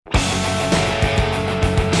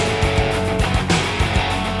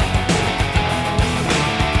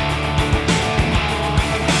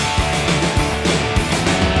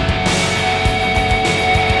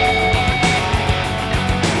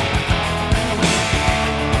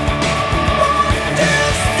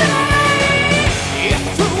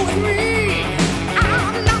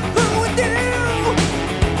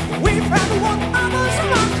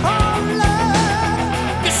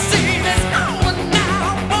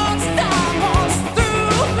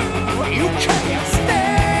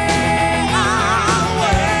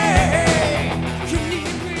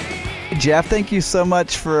Jeff, thank you so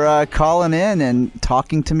much for calling in and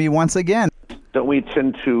talking to me once again. Don't we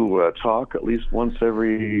tend to talk at least once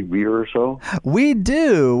every year or so? We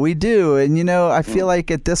do. And, I feel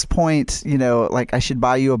like at this point, like I should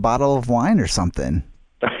buy you a bottle of wine or something.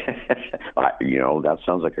 That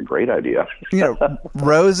sounds like a great idea.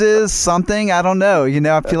 Roses, something, I don't know.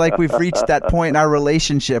 I feel like we've reached that point in our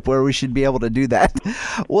relationship where we should be able to do that.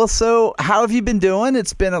 Well, so how have you been doing?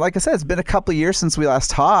 It's been, like I said, it's been a couple of years since we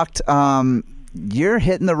last talked. You're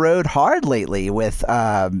hitting the road hard lately with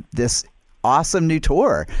this awesome new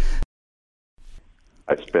tour.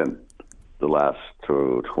 I spent the last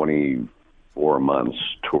 24 months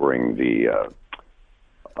touring the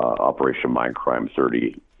Operation Mindcrime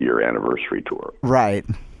 30-year anniversary tour. Right.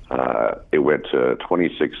 It went to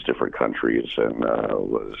 26 different countries and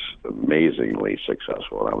was amazingly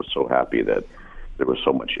successful. And I was so happy that there was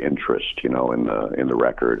so much interest, in the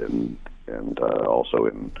record and also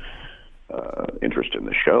in interest in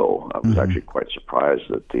the show. I was actually quite surprised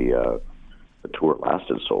that the tour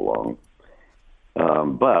lasted so long.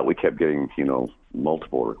 But we kept getting,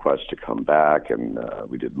 multiple requests to come back, and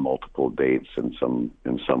we did multiple dates in some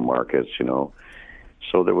markets,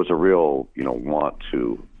 So there was a real, want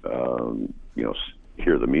to,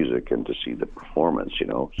 hear the music and to see the performance,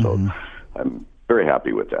 So I'm very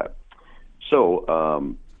happy with that.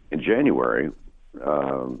 So in January,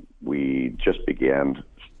 we just began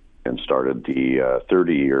and started the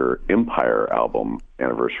 30-year Empire album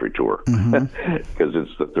anniversary tour because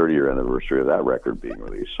it's the 30-year anniversary of that record being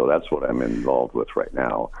released. So that's what I'm involved with right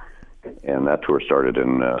now. And that tour started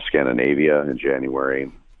in Scandinavia in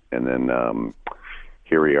January. And then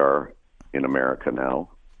here we are in America now.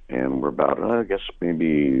 And we're about, I guess,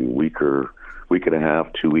 maybe a week and a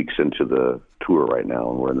half, 2 weeks into the tour right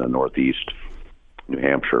now. And we're in the Northeast, New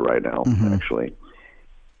Hampshire right now, actually.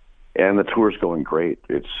 And the tour's going great.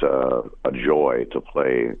 It's a joy to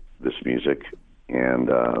play this music, and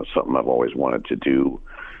something I've always wanted to do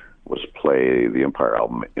was play the Empire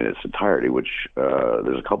album in its entirety, which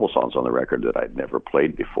there's a couple songs on the record that I'd never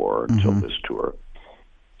played before until this tour.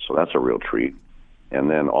 So that's a real treat. And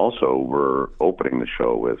then also we're opening the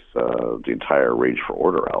show with the entire Rage for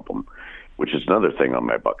Order album, which is another thing on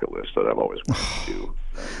my bucket list that I've always wanted to do.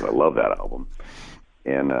 I love that album.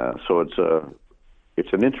 And so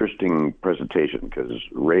it's an interesting presentation because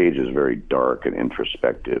Rage is very dark and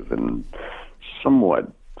introspective and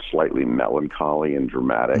somewhat slightly melancholy and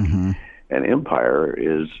dramatic. And Empire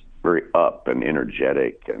is very up and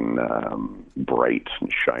energetic and bright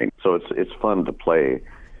and shiny. So it's fun to play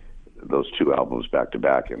those two albums back to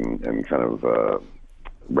back and kind of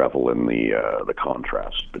revel in the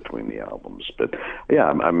contrast between the albums. But yeah,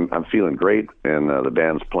 I'm feeling great, and the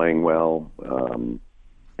band's playing well.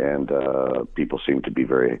 And people seem to be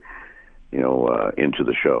very, into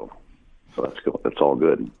the show. So that's good. That's all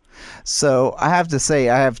good. So I have to say,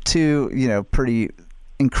 I have two, pretty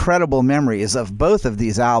incredible memories of both of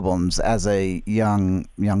these albums as a young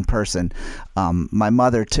person. My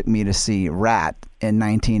mother took me to see Rat in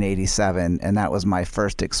 1987, and that was my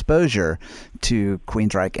first exposure to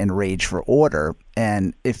Queensryche and Rage for Order.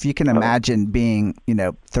 And if you can imagine being,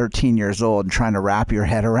 13 years old and trying to wrap your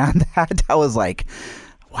head around that, I was like,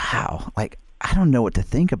 wow, like, I don't know what to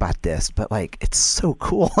think about this, but like, it's so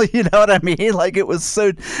cool. You know what I mean? Like, it was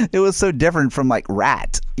so different from like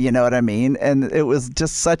Rat, you know what I mean? And it was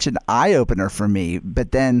just such an eye opener for me.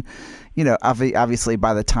 But then, obviously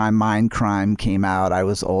by the time Mindcrime came out, I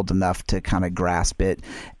was old enough to kind of grasp it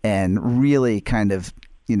and really kind of,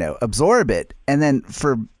 absorb it. And then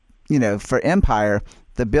for Empire,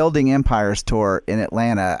 the Building Empires tour in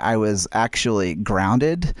Atlanta, I was actually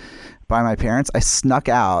grounded by my parents. I snuck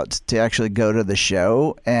out to actually go to the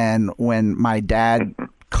show, and when my dad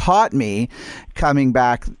caught me coming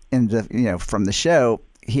back into from the show,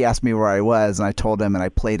 he asked me where I was, and I told him, and I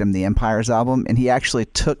played him the Empires album, and he actually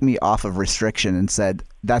took me off of restriction and said,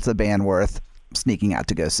 "That's a band worth sneaking out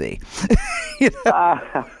to go see."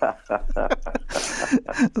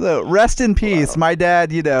 So rest in peace. Wow.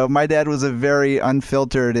 My dad was a very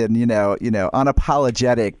unfiltered and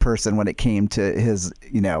unapologetic person when it came to his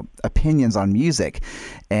opinions on music,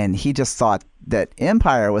 and he just thought that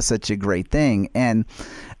Empire was such a great thing. And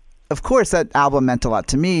of course that album meant a lot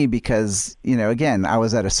to me because again, I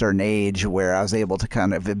was at a certain age where I was able to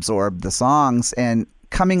kind of absorb the songs, and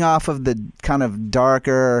coming off of the kind of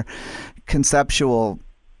darker conceptual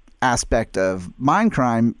aspect of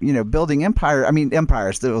Mindcrime, Building Empire. I mean,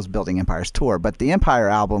 Empire still was Building Empire's tour, but the Empire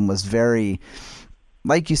album was very,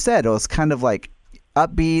 like you said, it was kind of like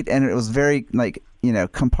upbeat, and it was very like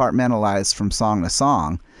compartmentalized from song to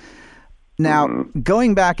song. Now,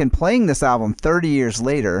 going back and playing this album 30 years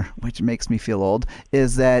later, which makes me feel old,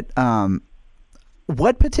 is that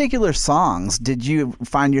what particular songs did you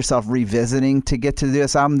find yourself revisiting to get to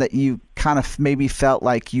this album that you kind of maybe felt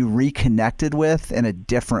like you reconnected with in a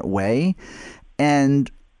different way? And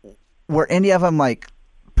were any of them like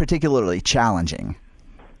particularly challenging?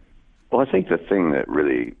 Well, I think the thing that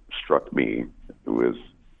really struck me with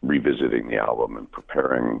revisiting the album and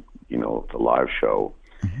preparing, the live show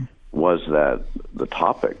was that the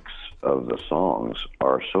topics of the songs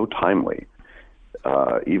are so timely.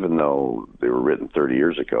 Even though they were written 30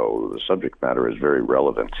 years ago, the subject matter is very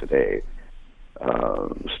relevant today.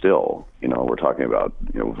 Still, we're talking about,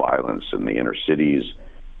 violence in the inner cities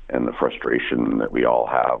and the frustration that we all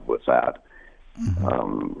have with that.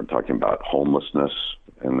 We're talking about homelessness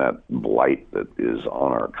and that blight that is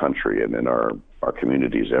on our country and in our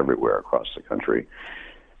communities everywhere across the country.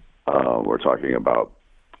 We're talking about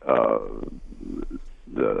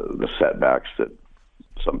the setbacks that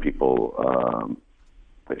some people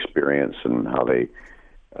experience and how they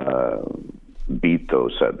beat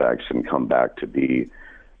those setbacks and come back to be,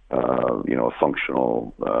 a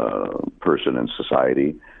functional person in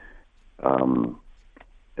society.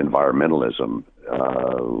 Environmentalism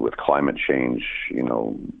with climate change,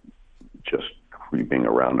 just creeping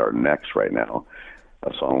around our necks right now.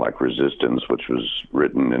 A song like Resistance, which was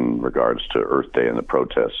written in regards to Earth Day and the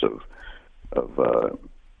protests of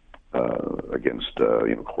against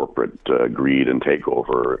corporate greed and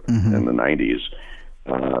takeover in the 90s.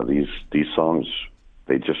 These songs,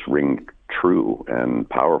 they just ring true and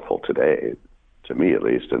powerful today, to me at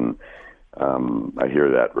least, and I hear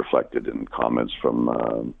that reflected in comments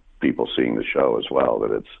from people seeing the show as well.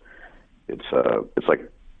 That it's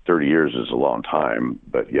like 30 years is a long time,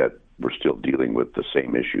 but yet we're still dealing with the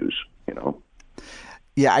same issues,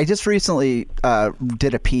 Yeah, I just recently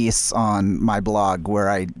did a piece on my blog where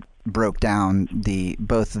I broke down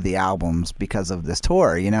both of the albums because of this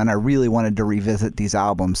tour, and I really wanted to revisit these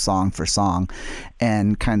albums song for song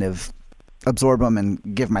and kind of absorb them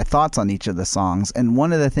and give my thoughts on each of the songs. And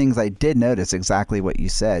one of the things I did notice, exactly what you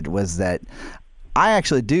said, was that I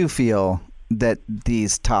actually do feel that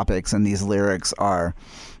these topics and these lyrics are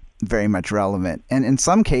very much relevant. And in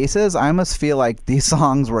some cases, I almost feel like these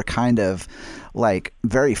songs were kind of like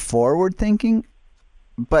very forward thinking,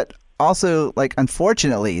 but also, like,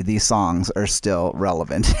 unfortunately, these songs are still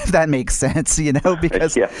relevant, if that makes sense,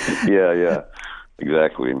 because... Yeah,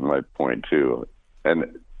 exactly. My point, too.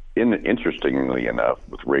 And interestingly enough,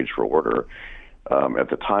 with Rage for Order, at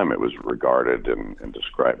the time it was regarded and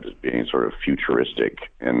described as being sort of futuristic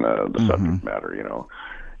in the subject matter,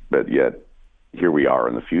 But yet, here we are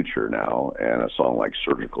in the future now, and a song like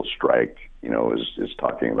Surgical Strike, is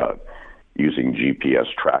talking about using GPS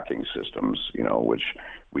tracking systems, which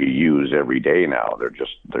we use every day now.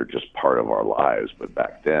 They're just part of our lives. But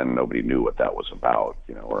back then, nobody knew what that was about,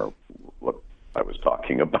 or what I was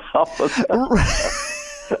talking about.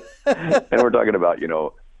 And we're talking about,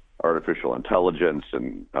 artificial intelligence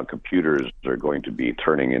and how computers are going to be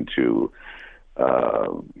turning into,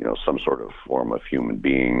 some sort of form of human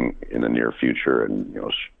being in the near future. And,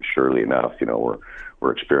 surely enough,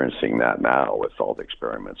 we're experiencing that now with all the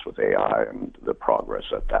experiments with AI and the progress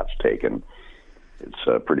that's taken.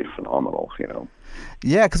 It's pretty phenomenal,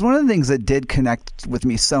 Yeah, because one of the things that did connect with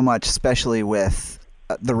me so much, especially with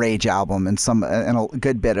the Rage album and a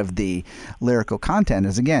good bit of the lyrical content,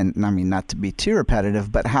 is, again, I mean, not to be too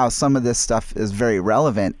repetitive, but how some of this stuff is very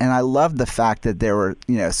relevant. And I love the fact that there were,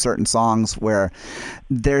 certain songs where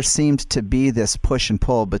there seemed to be this push and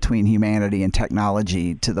pull between humanity and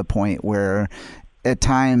technology to the point where at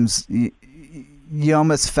times you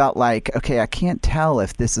almost felt like, okay, I can't tell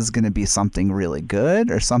if this is going to be something really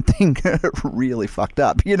good or something really fucked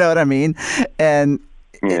up. You know what I mean? And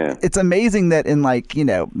yeah. It's amazing that in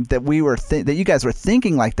that we were that you guys were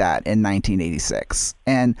thinking like that in 1986.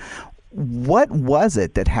 And what was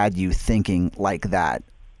it that had you thinking like that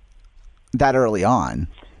early on?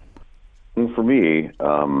 Well, for me,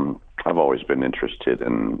 I've always been interested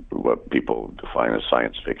in what people define as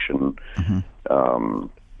science fiction.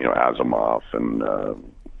 Asimov and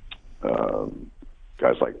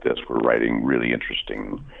guys like this were writing really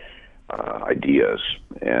interesting ideas,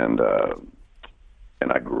 and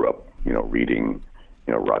I grew up, reading,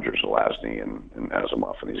 Roger Zelazny and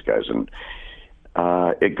Asimov and these guys, and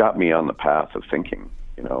it got me on the path of thinking,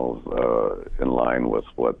 in line with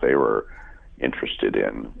what they were interested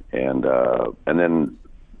in, and then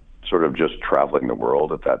sort of just traveling the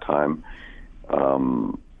world at that time.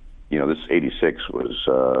 This 86 was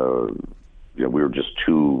we were just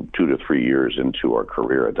 2 to 3 years into our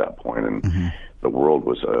career at that point, and the world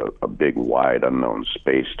was a big, wide, unknown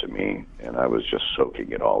space to me, and I was just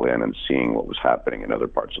soaking it all in and seeing what was happening in other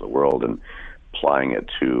parts of the world and applying it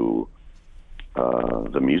to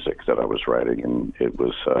the music that I was writing, and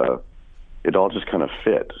it all just kind of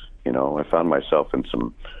fit. I found myself in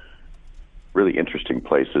some really interesting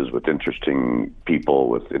places with interesting people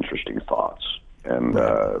with interesting thoughts, and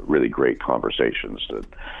really great conversations that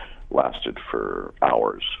lasted for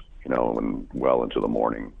hours, and well into the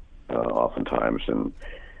morning, oftentimes. And,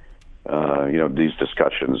 these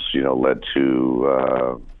discussions, led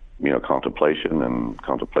to, contemplation, and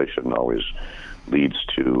contemplation always leads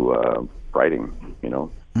to writing,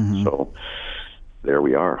 So there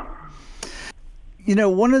we are.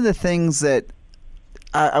 One of the things that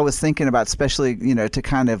I was thinking about, especially, to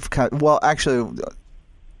kind of, actually,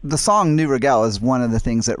 the song New Rigel is one of the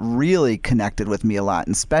things that really connected with me a lot,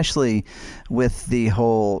 and especially with the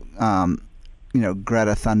whole,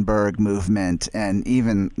 Greta Thunberg movement, and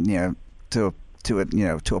even, to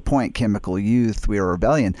a point, Chemical Youth, We Are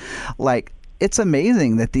Rebellion. Like, it's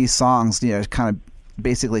amazing that these songs, kind of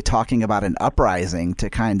basically talking about an uprising to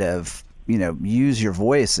kind of, use your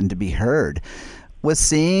voice and to be heard. Was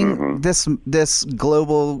seeing this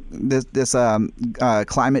global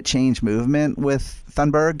climate change movement with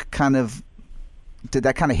Thunberg did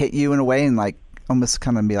that kind of hit you in a way, and like almost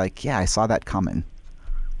kind of be like, yeah, I saw that coming?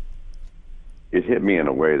 It hit me in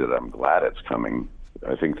a way that I'm glad it's coming.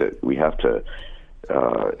 I think that we have to.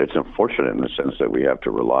 It's unfortunate in the sense that we have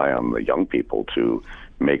to rely on the young people to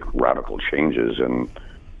make radical changes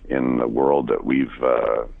in the world that we've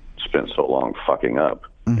spent so long fucking up.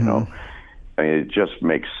 I mean, it just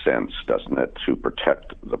makes sense, doesn't it, to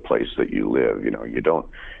protect the place that you live? You don't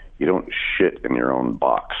shit in your own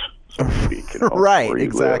box, so to speak. Right,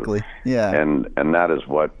 exactly. Live. Yeah. And that is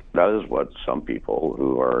what some people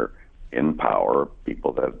who are in power,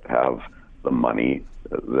 people that have the money,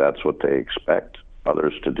 that's what they expect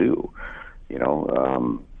others to do.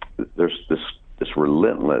 There's this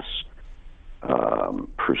relentless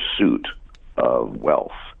pursuit of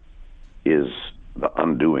wealth is the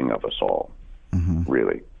undoing of us all.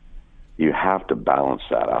 Really. You have to balance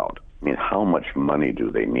that out. I mean, how much money do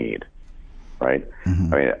they need, right? I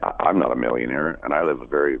mean, I'm not a millionaire, and I live a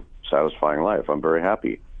very satisfying life. I'm very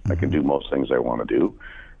happy. I can do most things I want to do.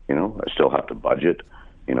 I still have to budget,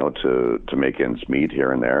 to make ends meet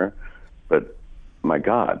here and there. But my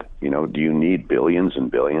God, do you need billions and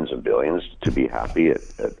billions and billions to be happy at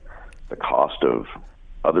the cost of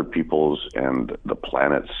other people's and the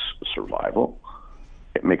planet's survival?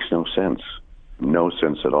 It makes no sense. No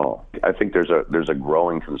sense at all. I think there's a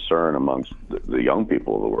growing concern amongst the young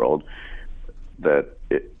people of the world that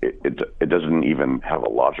it doesn't even have a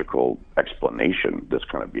logical explanation, this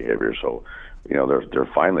kind of behavior. So, they're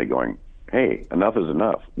finally going, hey, enough is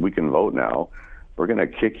enough. We can vote now. We're going to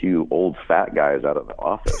kick you old fat guys out of the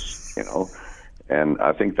office, And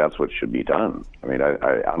I think that's what should be done. I mean,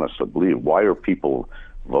 I honestly believe, why are people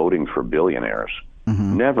voting for billionaires?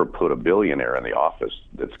 Never put a billionaire in the office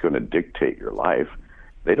that's going to dictate your life.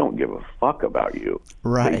 They don't give a fuck about you.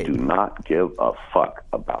 Right. They do not give a fuck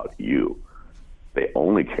about you. They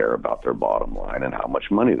only care about their bottom line and how much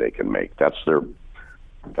money they can make. That's their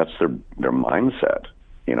mindset,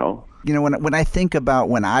 When I think about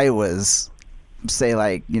when I was, say,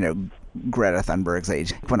 like, Greta Thunberg's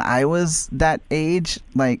age, when I was that age,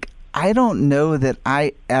 like, I don't know that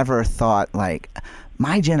I ever thought, like,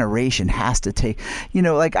 my generation has to take,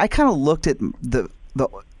 like, I kind of looked at the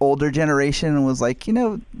older generation and was like,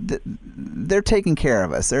 they're taking care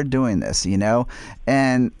of us. They're doing this,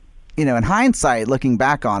 and, in hindsight, looking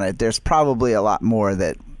back on it, there's probably a lot more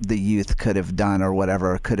that the youth could have done or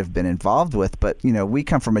whatever could have been involved with. But, we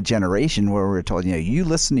come from a generation where we're told, you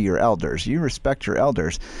listen to your elders, you respect your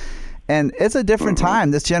elders. And it's a different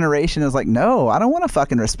time. This generation is like, no, I don't want to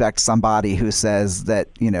fucking respect somebody who says that,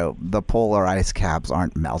 the polar ice caps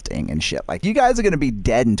aren't melting and shit. Like, you guys are going to be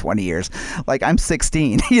dead in 20 years. Like, I'm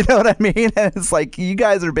 16. You know what I mean? And it's like, you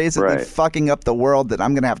guys are basically fucking up the world that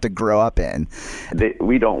I'm going to have to grow up in.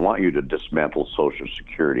 We don't want you to dismantle Social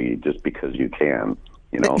Security just because you can.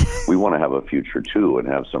 We want to have a future too and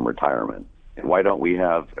have some retirement. And why don't we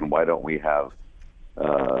have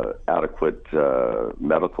adequate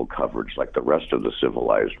medical coverage like the rest of the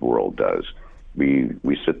civilized world does?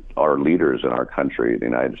 Our leaders in our country, the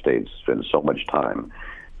United States, spend so much time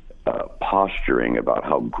posturing about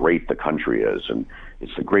how great the country is, and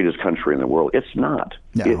it's the greatest country in the world. It's not.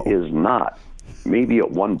 No. It is not. Maybe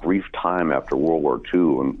at one brief time after World War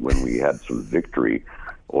II, when we had some victory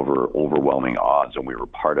over overwhelming odds, and we were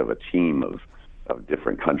part of a team of of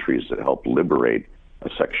different countries that helped liberate a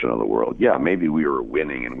section of the world. Yeah, maybe we were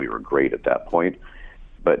winning and we were great at that point,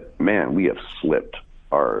 but man, we have slipped.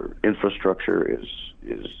 Our infrastructure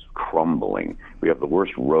is crumbling. We have the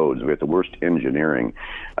worst roads. We have the worst engineering.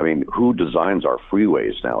 I mean, who designs our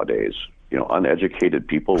freeways nowadays? You know, uneducated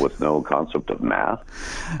people with no concept of math.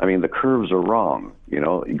 I mean, the curves are wrong. You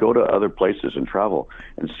know, you go to other places and travel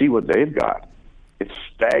and see what they've got. It's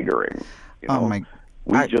staggering. You know,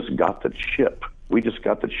 we just got the chip. We just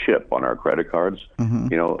got the chip on our credit cards.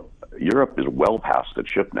 You know, Europe is well past the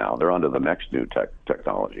chip now. They're onto the next new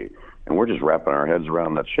technology, and we're just wrapping our heads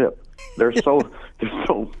around that chip. They're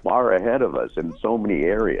so far ahead of us in so many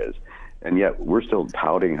areas, and yet we're still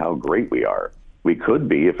touting how great we are. We could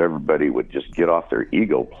be if everybody would just get off their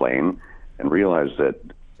ego plane and realize that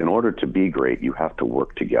in order to be great, you have to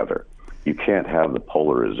work together. You can't have the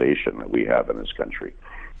polarization that we have in this country.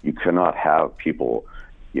 You cannot have people,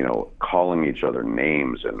 you know, calling each other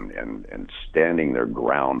names and standing their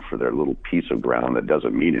ground for their little piece of ground that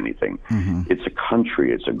doesn't mean anything. It's a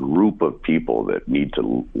country, it's a group of people that need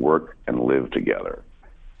to work and live together.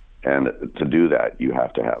 And to do that, you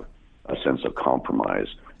have to have a sense of compromise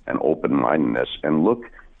and open-mindedness and look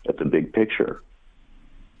at the big picture.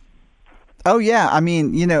 Oh yeah, I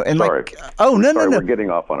mean, you know, and sorry. No, we're getting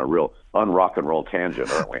off on a real rock and roll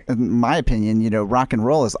tangent, aren't we? In my opinion, you know, rock and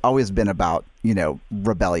roll has always been about, you know,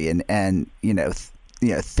 rebellion and, you know,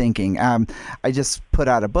 thinking. I just put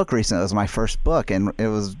out a book recently. It was my first book, and it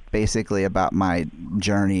was basically about my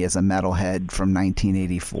journey as a metalhead from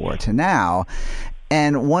 1984 to now.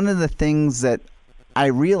 And one of the things that I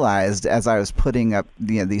realized as I was putting up,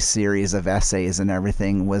 you know, these series of essays and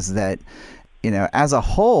everything was that, you know, as a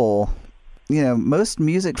whole, you know, most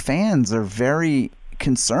music fans are very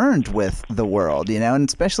concerned with the world, you know, and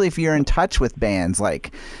especially if you're in touch with bands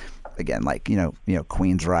like, again, like, you know,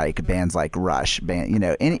 Queensryche, bands like Rush, you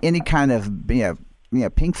know, any kind of, you know,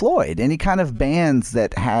 Pink Floyd, any kind of bands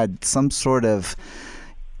that had some sort of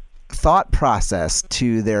thought process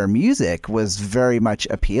to their music was very much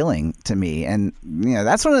appealing to me. And, you know,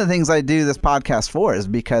 that's one of the things I do this podcast for, is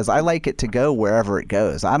because I like it to go wherever it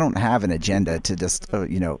goes. I don't have an agenda to just,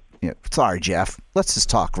 sorry, Jeff, let's just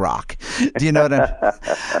talk rock. Do you know what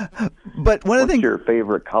I'm... But one of the things... What's your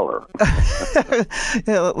favorite color? You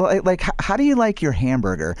know, like, how do you like your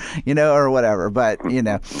hamburger, you know, or whatever. But, you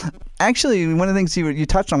know, actually, one of the things you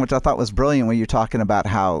touched on, which I thought was brilliant, when you're talking about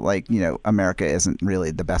how, like, you know, America isn't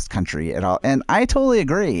really the best country at all. And I totally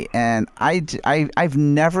agree. And I've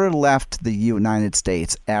never left the United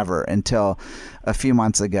States ever until a few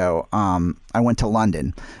months ago. I went to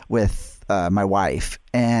London with my wife,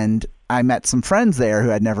 and I met some friends there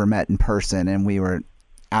who I'd never met in person, and we were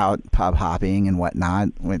out pub hopping and whatnot,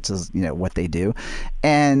 which is, you know, what they do.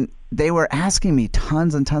 And they were asking me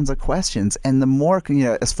tons and tons of questions. And the more, you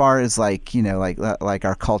know, as far as like, you know, like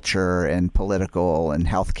our culture and political and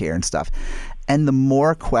healthcare and stuff. And the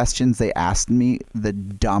more questions they asked me, the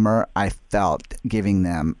dumber I felt giving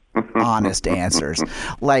them honest answers.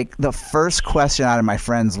 Like, the first question out of my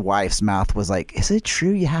friend's wife's mouth was like, "Is it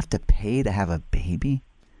true you have to pay to have a baby?"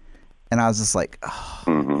 And I was just like,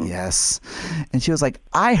 "Oh, yes." And she was like,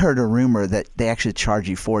 "I heard a rumor that they actually charge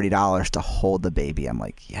you $40 to hold the baby." I'm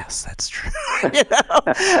like, "Yes, that's true." You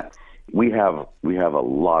know? We have a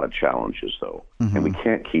lot of challenges, though, and we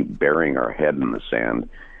can't keep burying our head in the sand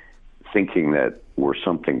thinking that we're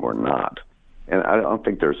something we're not. And I don't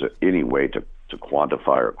think there's any way to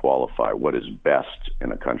quantify or qualify what is best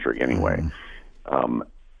in a country anyway.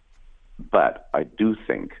 But I do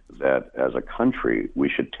think that as a country, we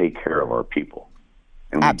should take care of our people.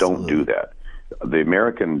 And we don't do that. The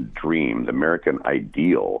American dream, the American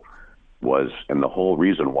ideal was, and the whole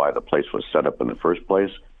reason why the place was set up in the first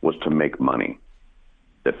place, was to make money.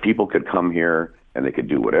 That people could come here and they could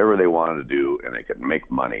do whatever they wanted to do, and they could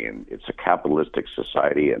make money. And it's a capitalistic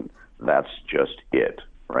society, and that's just it,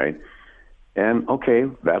 right? And okay,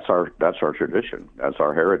 that's our tradition. That's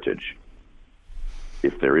our heritage.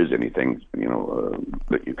 If there is anything, you know,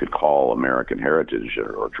 that you could call American heritage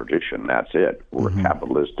or tradition, that's it. We're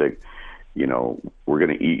capitalistic. You know, we're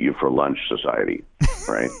going to eat you for lunch society,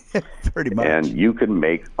 right? Pretty much. And you can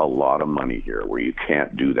make a lot of money here, where you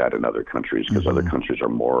can't do that in other countries, because other countries are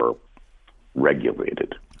more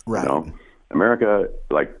regulated. Right. You know? America,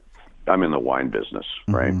 like, I'm in the wine business,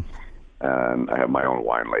 right? And I have my own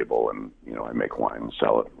wine label, and, you know, I make wine and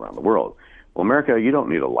sell it around the world. Well, America, you don't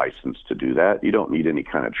need a license to do that. You don't need any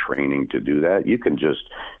kind of training to do that. You can just,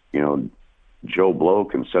 you know, Joe Blow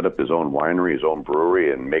can set up his own winery, his own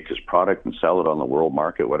brewery, and make his product and sell it on the world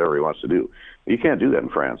market, whatever he wants to do. You can't do that in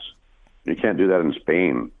France. You can't do that in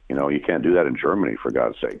Spain. You can't do that in Germany, for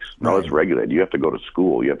God's sakes. No, Right. it's regulated. You have to go to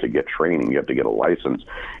school. You have to get training. You have to get a license.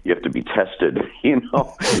 You have to be tested. You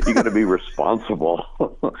got to be responsible.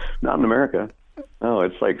 Not in America. No,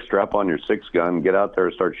 it's like strap on your 6-gun, get out there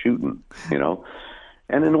and start shooting,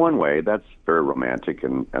 And in one way, that's very romantic.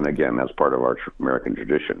 And again, that's part of our American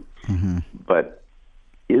tradition. Mm-hmm. But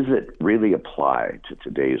is it really apply to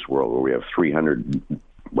today's world where we have 300,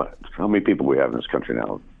 how many people we have in this country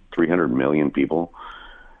now? 300 million people.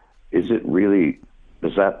 Is it really,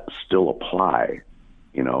 does that still apply,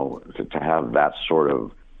 to have that sort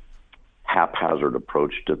of haphazard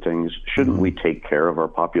approach to things? Shouldn't we take care of our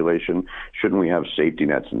population? Shouldn't we have safety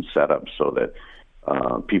nets and setups so that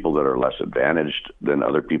people that are less advantaged than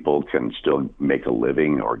other people can still make a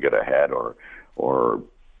living or get ahead or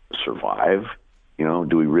survive?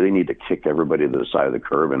 Do we really need to kick everybody to the side of the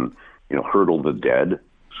curb and, hurdle the dead,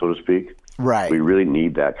 so to speak? Right. Do we really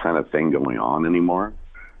need that kind of thing going on anymore?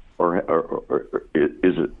 Or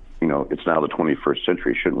is it, it's now the 21st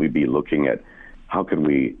century. Shouldn't we be looking at how can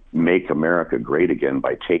we make America great again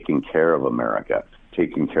by taking care of America,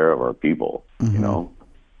 taking care of our people,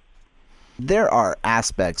 There are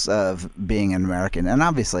aspects of being an American, and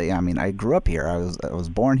obviously, I grew up here. I was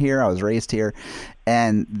born here. I was raised here,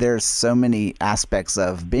 and there's so many aspects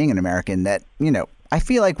of being an American that I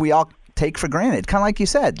feel like we all take for granted. Kind of like you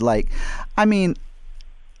said, I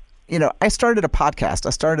started a podcast. I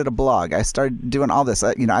started a blog. I started doing all this.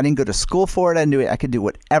 I didn't go to school for it. I knew it. I could do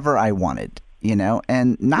whatever I wanted.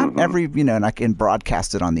 And not every and I can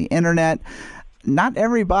broadcast it on the internet. Not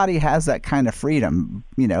everybody has that kind of freedom,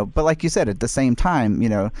 but like you said, at the same time,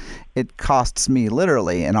 it costs me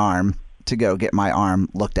literally an arm to go get my arm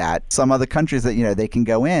looked at. Some other countries that, they can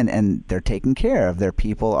go in and they're taken care of. Their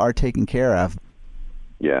people are taken care of.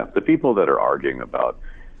 Yeah. The people that are arguing about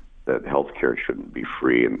that healthcare shouldn't be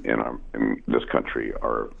free in this country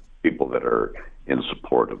are people that are in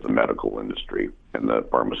support of the medical industry and the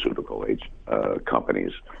pharmaceutical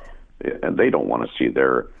companies. And they don't want to see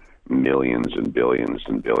their millions and billions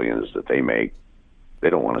and billions that they make.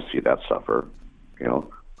 They don't want to see that suffer,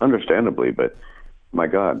 understandably. But my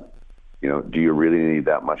God, do you really need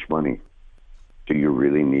that much money? Do you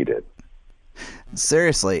really need it?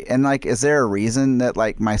 Seriously. And is there a reason that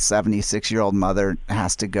my 76-year-old mother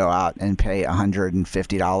has to go out and pay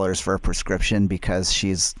 $150 for a prescription because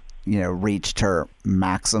she's, reached her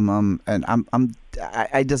maximum? And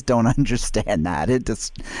I just don't understand that.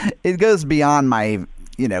 It goes beyond my,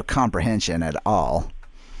 comprehension at all.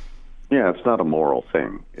 Yeah, it's not a moral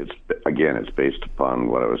thing. It's based upon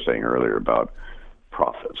what I was saying earlier about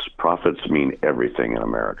profits. Profits mean everything in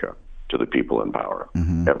America to the people in power.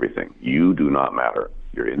 Mm-hmm. Everything. You do not matter.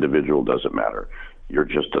 Your individual doesn't matter. You're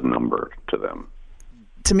just a number to them.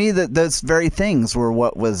 To me, those very things were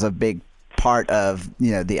what was a big part of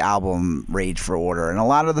the album Rage for Order, and a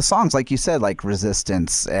lot of the songs, like you said, like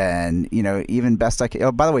Resistance, and even Best I Can.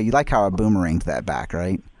 Oh, by the way, you like how I boomeranged that back,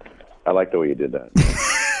 right? I like the way you did that.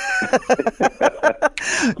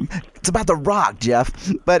 It's about the rock, Jeff.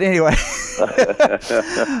 But anyway,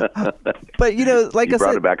 but you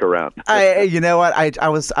brought it back around. I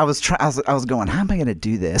was going, how am I going to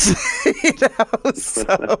do this?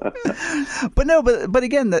 But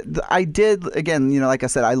again, I did again. Like I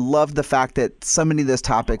said, I love the fact that so many of those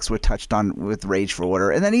topics were touched on with Rage for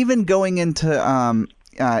Order, and then even going into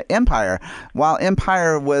Empire. While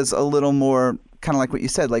Empire was a little more kind of like what you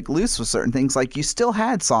said, loose with certain things, you still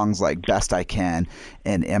had songs like Best I Can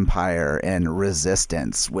and Empire and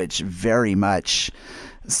Resistance, which very much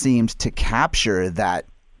seemed to capture that,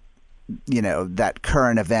 that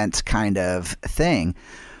current event kind of thing.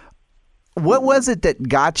 What was it that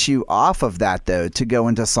got you off of that, though, to go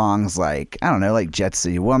into songs like, I don't know, like Jet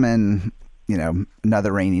City Woman,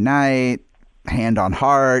 Another Rainy Night, Hand on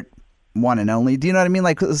Heart, One and Only? Do you know what I mean?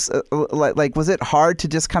 Was it hard to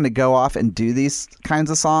just kind of go off and do these kinds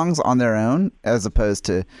of songs on their own, as opposed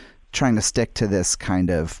to trying to stick to this kind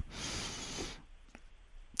of,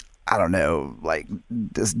 I don't know,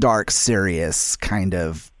 this dark, serious kind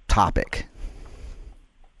of topic?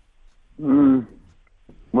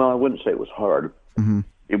 Well, I wouldn't say it was hard. Mm-hmm.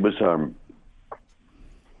 It was,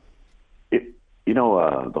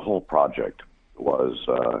 the whole project was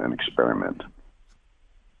an experiment.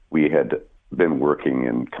 We had been working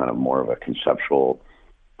in kind of more of a conceptual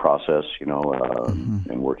process,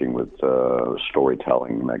 and working with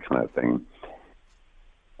storytelling and that kind of thing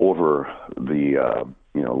over the,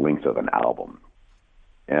 length of an album.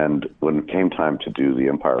 And when it came time to do the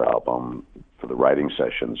Empire album for the writing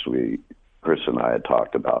sessions, Chris and I had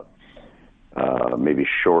talked about maybe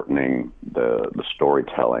shortening the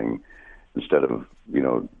storytelling instead of,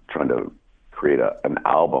 trying to create an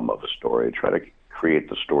album of a story, try to create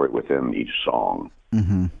the story within each song.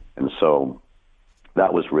 Mm-hmm. And so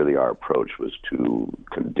that was really our approach, was to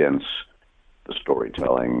condense the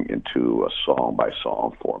storytelling into a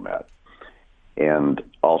song-by-song format. And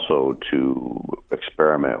also to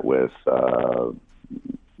experiment with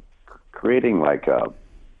creating like a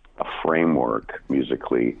framework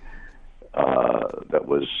musically that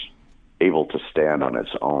was able to stand on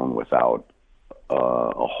its own without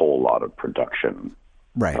a whole lot of production.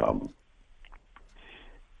 Right.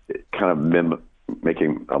 Kind of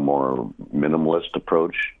making a more minimalist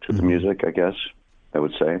approach to the music, I guess I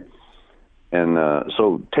would say. And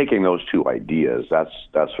so taking those two ideas,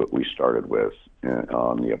 that's what we started with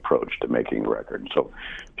on the approach to making the record. So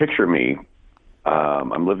picture me,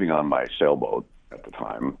 I'm living on my sailboat at the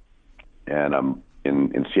time, and I'm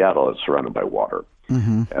in Seattle. It's surrounded by water.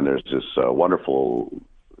 Mm-hmm. And there's this wonderful,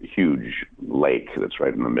 huge lake that's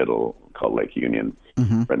right in the middle, called Lake Union,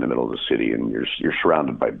 right in the middle of the city, and you're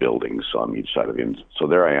surrounded by buildings on each side of you. And so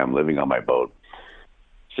there I am, living on my boat,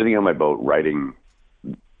 sitting on my boat, writing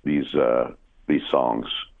these songs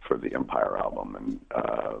for the Empire album, and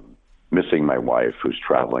missing my wife, who's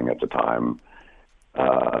traveling at the time,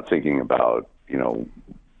 thinking about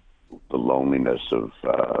the loneliness of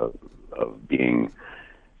being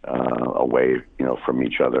away, from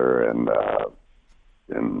each other, and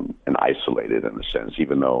isolated in a sense.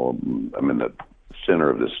 Even though I'm in the center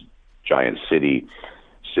of this giant city,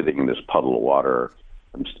 sitting in this puddle of water,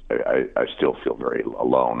 I still feel very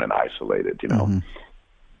alone and isolated, Mm-hmm.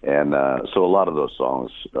 And so a lot of those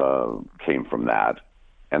songs came from that,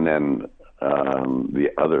 and then a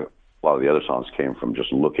lot of the other songs came from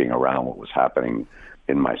just looking around what was happening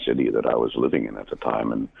in my city that I was living in at the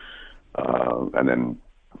time, and then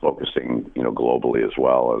focusing, globally as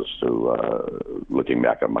well, as to looking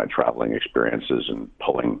back on my traveling experiences and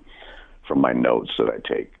pulling from my notes that I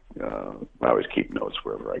take. I always keep notes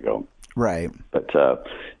wherever I go. Right. But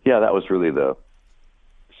that was really the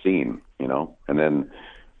scene, And then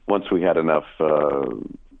once we had enough,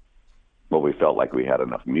 we felt like we had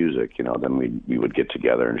enough music, then we would get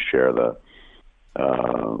together and share the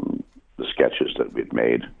sketches that we'd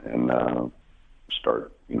made, and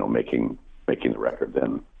start, making the record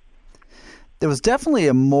then. There was definitely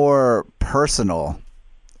a more personal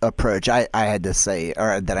approach, I had to say,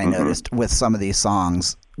 or that I noticed with some of these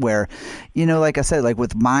songs, where, like I said, like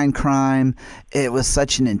with Mind Crime, it was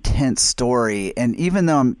such an intense story. And even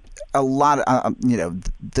though a lot of,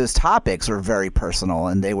 those topics were very personal,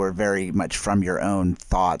 and they were very much from your own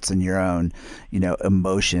thoughts and your own,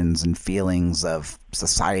 emotions and feelings of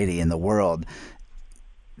society and the world.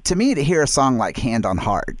 To me, to hear a song like Hand on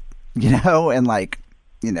Heart, and like,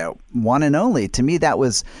 One and Only, to me, that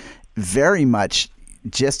was very much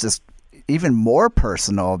just as even more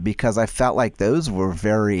personal, because I felt like those were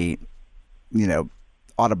very,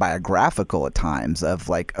 autobiographical at times, of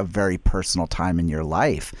like a very personal time in your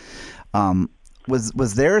life.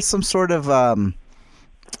 Was there some sort of I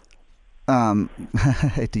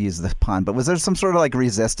hate to use the pun, but was there some sort of like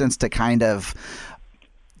resistance to kind of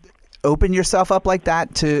open yourself up like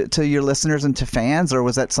that to your listeners and to fans, or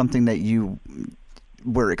was that something that you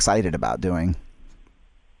were excited about doing?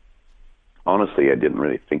 Honestly, I didn't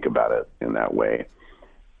really think about it in that way.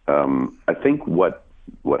 I think what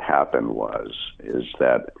happened is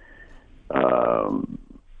that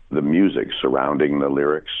the music surrounding the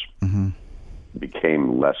lyrics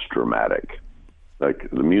became less dramatic. Like,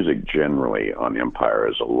 the music generally on Empire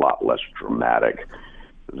is a lot less dramatic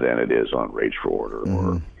than it is on Rage for Order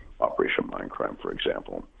or Operation Mindcrime, for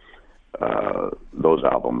example. Those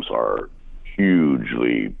albums are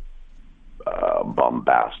hugely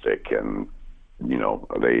bombastic, and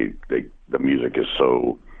the music is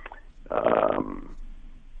so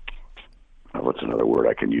what's another word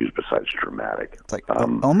I can use besides dramatic? It's like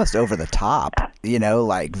almost over the top,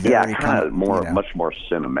 like very kind of more, much more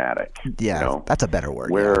cinematic. Yeah, that's a better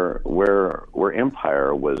word. Where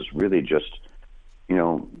Empire was really just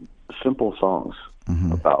simple songs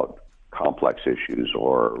about complex issues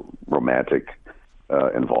or romantic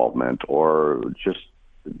involvement, or just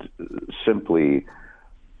simply,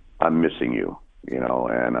 I'm missing you,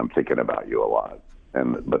 and I'm thinking about you a lot.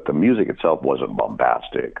 But the music itself wasn't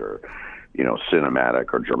bombastic or,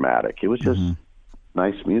 cinematic or dramatic. It was just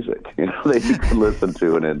nice music, that you could listen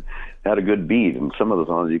to, and it had a good beat. And some of the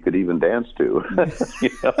songs you could even dance to.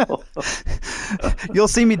 You'll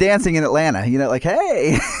see me dancing in Atlanta, like,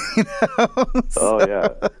 hey. Oh yeah.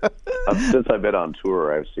 Since I've been on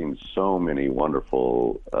tour, I've seen so many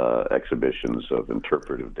wonderful exhibitions of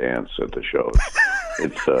interpretive dance at the shows.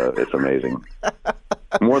 It's amazing.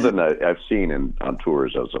 More than I've seen on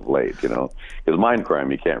tours as of late, because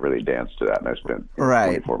Mindcrime, you can't really dance to that, and I spent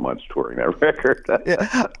 24 months touring that record.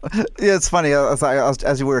 Yeah, it's funny.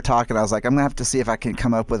 As we were talking, I was like, I'm gonna have to see if I can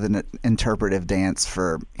come up with an interpretive dance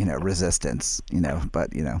for Resistance, but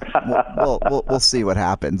we'll see what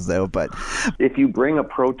happens though. But if you bring a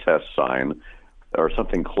protest sign or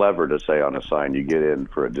something clever to say on a sign, you get in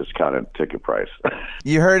for a discounted ticket price.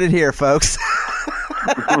 You heard it here, folks.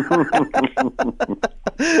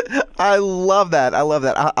 I love that.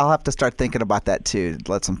 I'll have to start thinking about that too.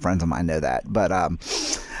 Let some friends of mine know that. But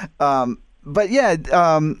yeah.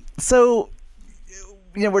 So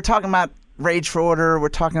we're talking about Rage for Order. We're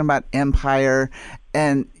talking about Empire,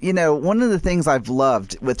 and one of the things I've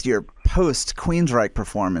loved with your post Queensryche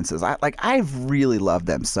performances, I've really loved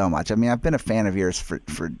them so much. I mean, I've been a fan of yours for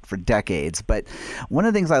decades, but one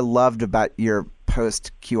of the things I loved about your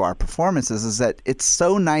post QR performances is that it's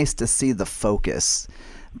so nice to see the focus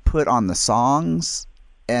put on the songs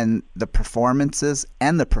and the performances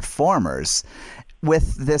and the performers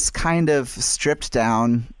with this kind of stripped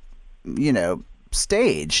down,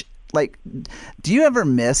 stage. Like, do you ever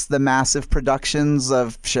miss the massive productions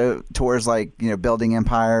of show tours like, Building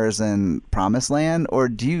Empires and Promised Land, or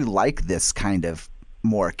do you like this kind of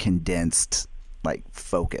more condensed,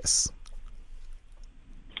 focus?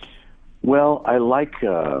 Well, I like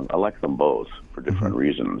them both for different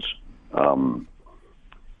reasons.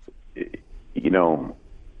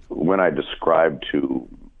 When I describe to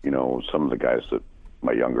some of the guys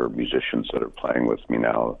my younger musicians that are playing with me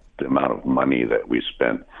now, the amount of money that we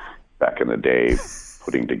spent back in the day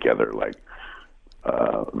putting together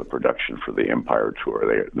the production for the Empire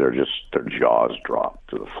tour, their jaws drop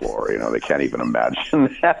to the floor. They can't even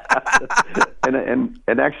imagine that.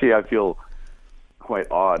 and actually, I feel quite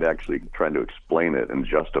odd actually trying to explain it and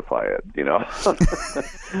justify it.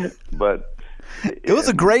 But it was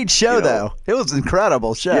a great show, though. It was an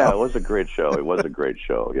incredible show. Yeah, it was a great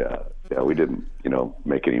show. Yeah, we didn't,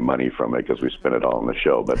 make any money from it because we spent it all on the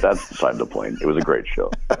show. But that's beside the point. It was a great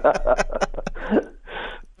show.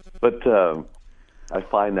 But I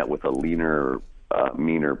find that with a leaner,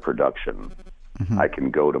 meaner production, I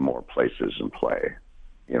can go to more places and play.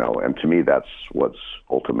 And to me, that's what's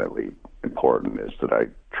ultimately important, is that I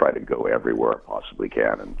try to go everywhere I possibly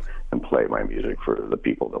can and play my music for the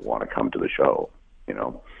people that want to come to the show,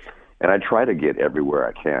 And I try to get everywhere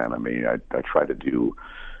I can. I mean, I try to do,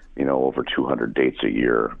 over 200 dates a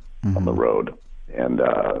year on the road. And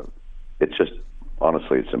it's just,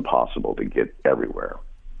 honestly, it's impossible to get everywhere.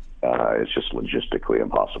 It's just logistically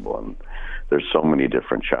impossible. And there's so many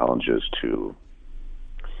different challenges to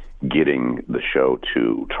getting the show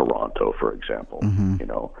to Toronto, for example.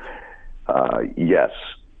 Yes,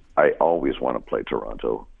 I always want to play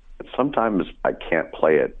Toronto. But sometimes I can't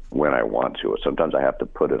play it when I want to. Sometimes I have to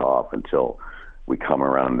put it off until we come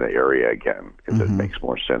around the area again, because it makes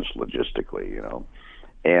more sense logistically,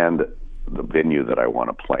 And the venue that I want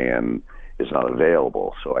to play in is not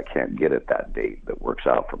available, so I can't get it that date that works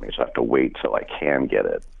out for me. So I have to wait till I can get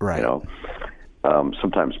it, right.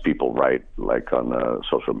 Sometimes people write on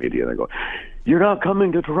social media, and they go, "You're not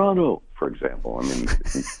coming to Toronto," for example. I mean,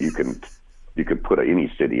 you can put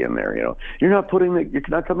any city in there. You're not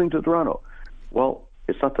coming to Toronto. Well,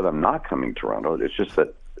 it's not that I'm not coming to Toronto. It's just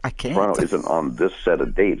that I can't. Toronto isn't on this set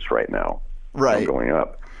of dates right now. Right. I'm going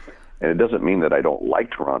up, and it doesn't mean that I don't like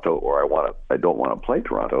Toronto or I don't want to play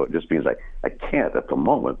Toronto. It just means I can't at the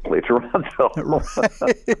moment play Toronto. Right.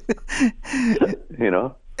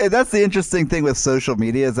 And that's the interesting thing with social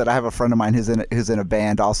media, is that I have a friend of mine who's in a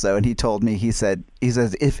band also, and he told me, he says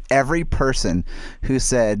if every person who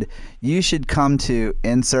said you should come to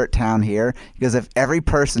insert town here, because if every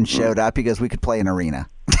person showed up, he goes, we could play an arena.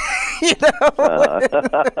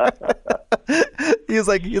 He's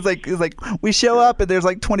like we show up and there's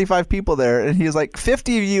 25 people there, and he's like,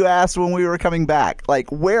 50 of you asked when we were coming back,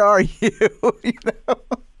 where are you?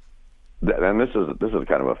 And this is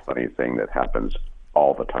kind of a funny thing that happens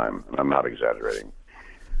all the time, and I'm not exaggerating.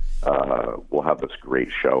 We'll have this great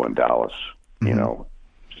show in Dallas,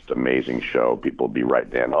 just amazing show. People will be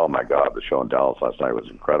writing in, "Oh my God, the show in Dallas last night was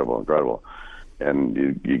incredible." And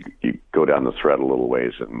you go down the thread a little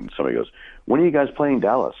ways, and somebody goes, "When are you guys playing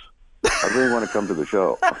Dallas? I really want to come to the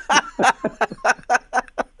show."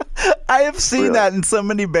 I have seen that in so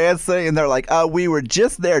many bands saying, and they're like, "We were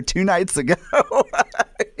just there 2 nights ago."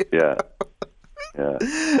 Yeah.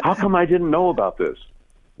 How come I didn't know about this?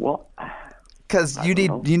 Well, because you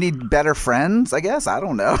need better friends, I guess. I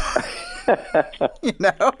don't know.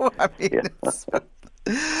 I mean,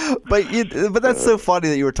 but that's so funny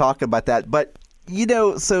that you were talking about that. But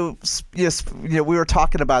Yes, we were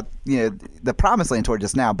talking about the Promised Land tour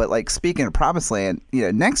just now, but like speaking of Promised Land,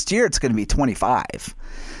 next year it's going to be 25,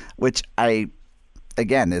 which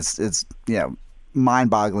again is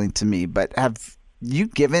mind-boggling to me. But have you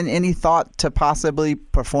given any thought to possibly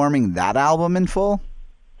performing that album in full?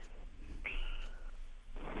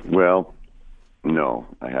 Well, no,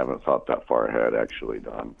 I haven't thought that far ahead, actually,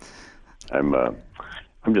 Don.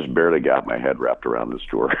 I'm just barely got my head wrapped around this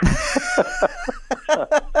tour.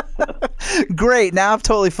 Great. Now I've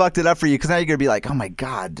totally fucked it up for you, because now you're going to be like, oh my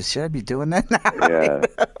God, should I be doing that now? Yeah.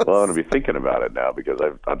 Well, I'm going to be thinking about it now, because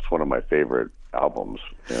that's one of my favorite albums.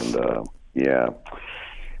 And yeah,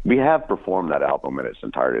 we have performed that album in its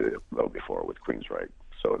entirety though before with Queensryche.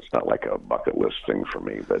 So it's not like a bucket list thing for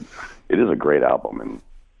me, but it is a great album, and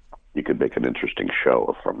you could make an interesting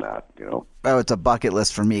show from that, Oh, it's a bucket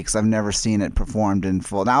list for me, because I've never seen it performed in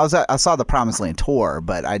full. Now, I saw the Promised Land tour,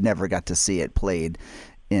 but I never got to see it played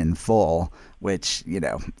in full, which,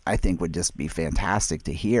 I think would just be fantastic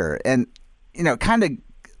to hear. And, kind of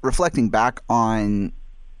reflecting back on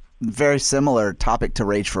very similar topic to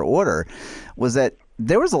Rage for Order, was that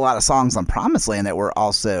there was a lot of songs on Promised Land that were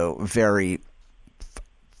also very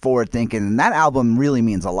forward thinking. And that album really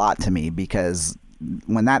means a lot to me, because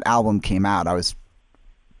when that album came out, I was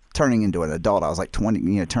turning into an adult. I was like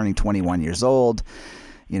 20, turning 21 years old.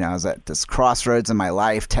 I was at this crossroads in my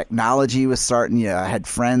life. Technology was starting. I had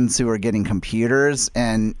friends who were getting computers,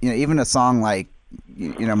 and even a song like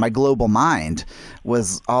My Global Mind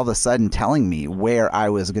was all of a sudden telling me where I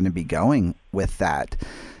was going to be going with that.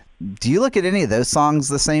 Do you look at any of those songs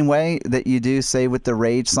the same way that you do, say, with the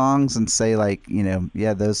Rage songs, and say like,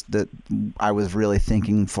 those that I was really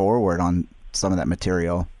thinking forward on some of that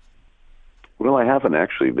material? Well, I haven't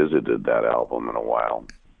actually visited that album in a while.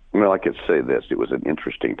 I could say this: it was an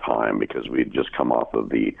interesting time, because we'd just come off of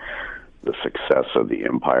the success of the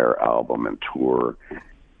Empire album and tour,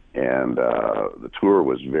 and the tour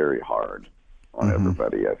was very hard on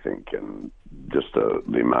everybody, I think, and just the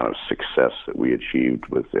amount of success that we achieved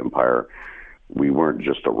with Empire. We weren't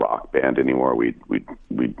just a rock band anymore. We'd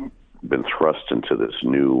been thrust into this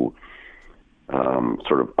new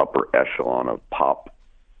sort of upper echelon of pop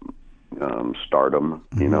stardom,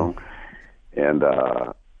 and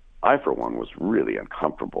I, for one, was really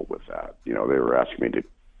uncomfortable with that. They were asking me to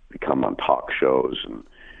come on talk shows, and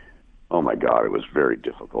oh my God, it was very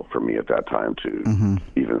difficult for me at that time to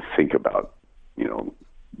even think about,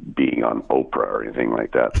 being on Oprah or anything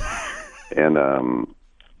like that. And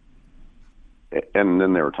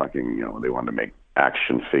then they were talking, they wanted to make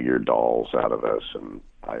action figure dolls out of us, and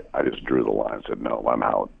I just drew the line and said, no, I'm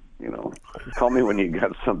out. Call me when you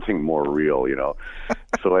got something more real,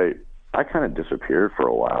 So I kind of disappeared for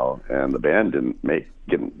a while, and the band didn't make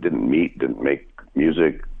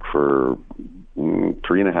music for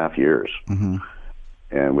 3.5 years.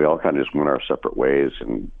 And we all kind of just went our separate ways,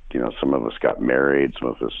 and some of us got married, some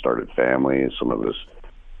of us started families, some of us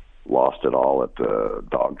lost it all at the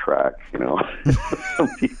dog track. Some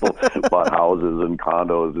people bought houses and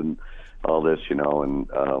condos and all this,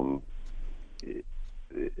 and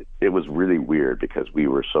it was really weird, because we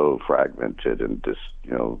were so fragmented and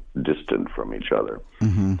distant from each other.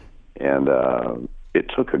 And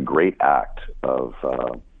it took a great act of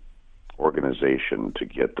organization to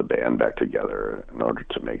get the band back together in order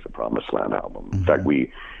to make the Promised Land album. In fact,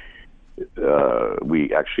 we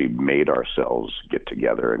actually made ourselves get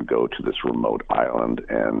together and go to this remote island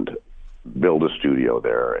and build a studio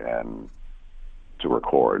there and to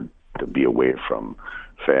record, to be away from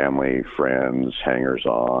family, friends,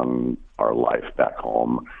 hangers-on, our life back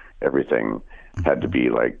home. Everything had to be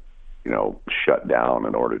shut down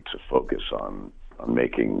in order to focus on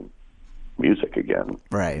making music again.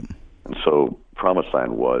 Right. And so Promised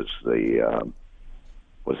Land was the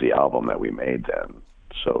album that we made then.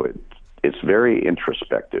 So it's very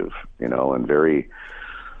introspective, and very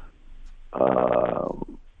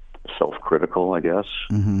self-critical, I guess.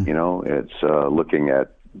 It's looking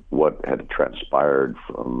at what had transpired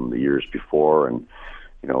from the years before, and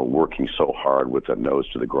working so hard with a nose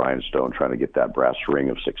to the grindstone, trying to get that brass ring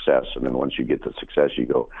of success. And then once you get the success, you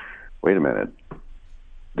go, wait a minute,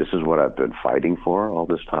 this is what I've been fighting for all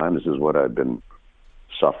this time. This is what I've been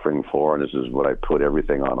suffering for, and this is what I put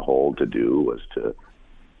everything on hold to do, was to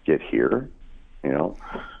get here,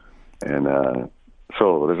 And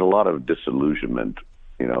so there's a lot of disillusionment,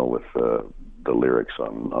 with the lyrics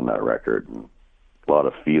on that record, and a lot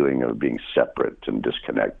of feeling of being separate and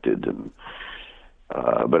disconnected, and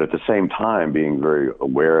but at the same time being very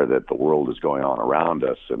aware that the world is going on around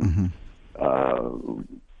us, and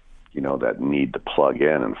that need to plug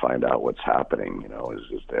in and find out what's happening,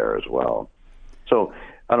 is there as well. So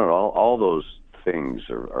I don't know. All those things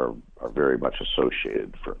are very much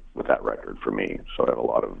associated with that record for me. So I have a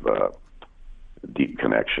lot of deep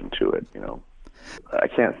connection to it. I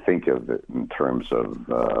can't think of it in terms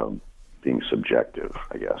of being subjective,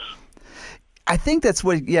 I guess. I think that's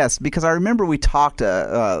what, yes, because I remember we talked,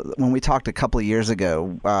 when we talked a couple of years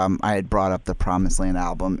ago, I had brought up the Promised Land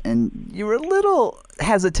album, and you were a little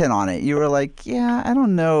hesitant on it. You were like, yeah, I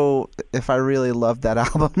don't know if I really loved that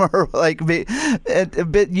album, or like,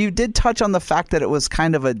 but you did touch on the fact that it was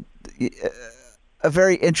kind of a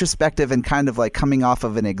very introspective and kind of like coming off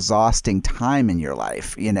of an exhausting time in your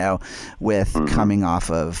life, with coming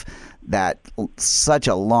off of that such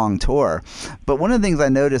a long tour. But one of the things I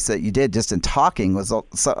noticed that you did just in talking was a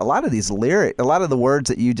lot of these lyrics, a lot of the words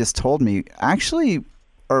that you just told me actually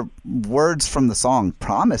are words from the song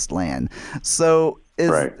Promised Land. So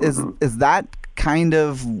is that kind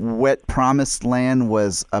of what Promised Land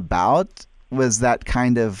was about? Was that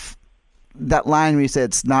kind of that line where you said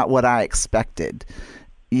it's not what I expected?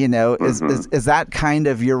 Is that kind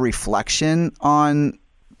of your reflection on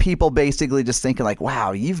people basically just thinking like,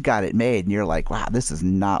 wow, you've got it made, and you're like, wow, this is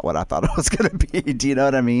not what I thought it was going to be. Do you know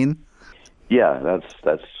what I mean? Yeah,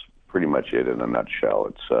 that's pretty much it in a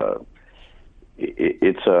nutshell.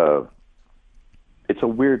 It's a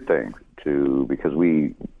weird thing because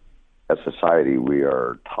we, as society, we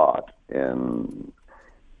are taught and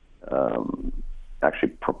actually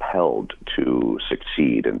propelled to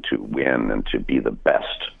succeed and to win and to be the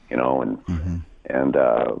best, and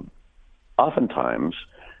oftentimes,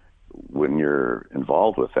 when you're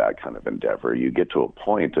involved with that kind of endeavor, you get to a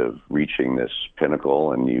point of reaching this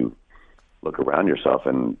pinnacle, and you look around yourself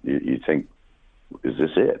and you think, is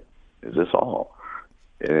this it? Is this all?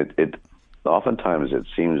 And it oftentimes it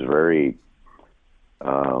seems very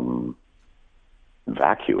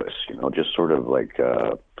vacuous, just sort of like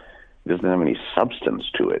it doesn't have any substance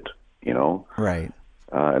to it, Right.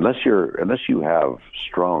 Unless you have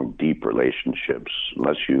strong, deep relationships,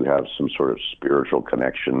 unless you have some sort of spiritual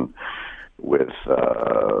connection with,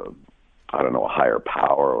 a higher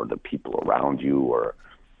power or the people around you, or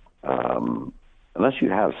unless you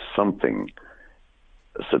have something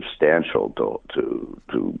substantial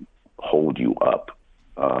to hold you up,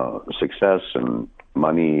 success and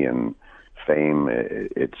money and fame,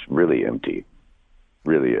 it's really empty,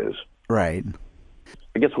 really is. Right.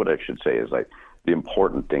 I guess what I should say is like, the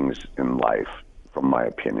important things in life, from my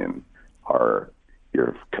opinion, are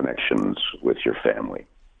your connections with your family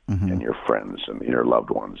and your friends and your loved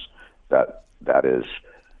ones. That is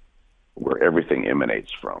where everything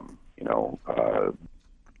emanates from.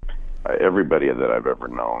 Everybody that I've ever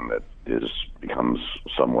known that becomes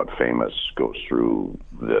somewhat famous goes through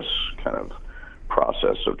this kind of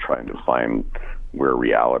process of trying to find where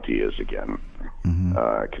reality is again,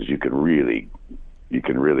 because you can really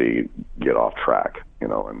get off track,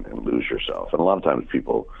 and lose yourself. And a lot of times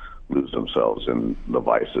people lose themselves in the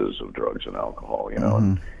vices of drugs and alcohol,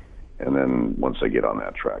 and then once they get on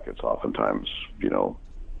that track, it's oftentimes,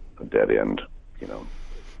 a dead end,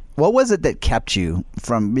 What was it that kept you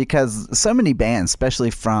from, because so many bands,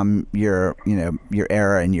 especially from your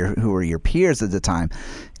era and who were your peers at the time,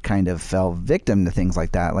 kind of fell victim to things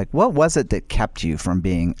like that. Like, what was it that kept you from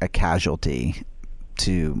being a casualty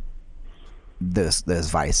to those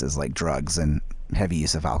vices like drugs and heavy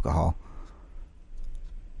use of alcohol?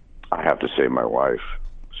 I have to say my wife,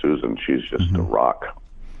 Susan, she's just a rock.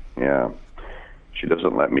 Yeah. She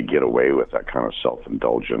doesn't let me get away with that kind of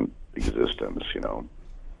self-indulgent existence,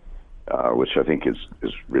 which I think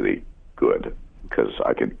is really good, because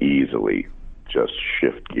I could easily just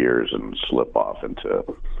shift gears and slip off into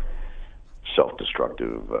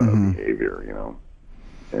self-destructive behavior,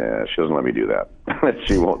 Yeah, she doesn't let me do that.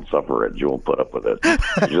 She won't suffer it. She won't put up with it.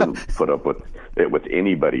 She doesn't put up with it with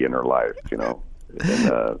anybody in her life,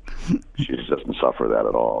 And she just doesn't suffer that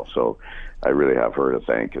at all. So I really have her to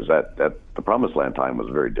thank, because that the Promised Land time was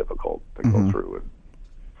very difficult to go through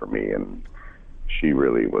for me, and she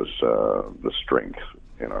really was the strength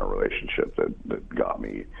in our relationship that got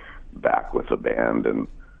me back with the band and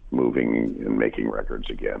moving and making records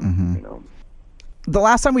again, The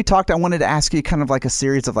last time we talked, I wanted to ask you kind of like a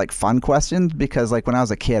series of like fun questions, because like when I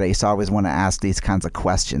was a kid, I used to always want to ask these kinds of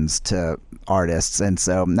questions to artists. And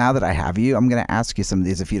so now that I have you, I'm going to ask you some of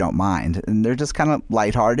these if you don't mind. And they're just kind of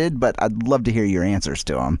lighthearted, but I'd love to hear your answers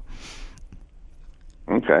to them.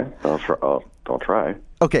 Okay, I'll try.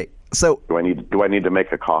 Okay, so do I need to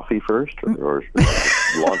make a coffee first, or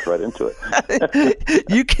launch right into it?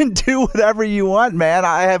 You can do whatever you want, man.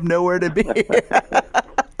 I have nowhere to be.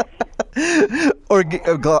 Or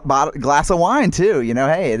glass of wine too.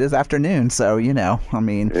 Hey, it is afternoon, so I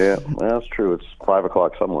mean. Yeah, well, that's true. It's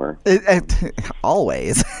 5:00 somewhere.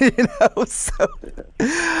 Always, So,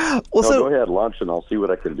 well, go ahead, lunch, and I'll see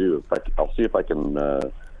what I can do. I'll see if I can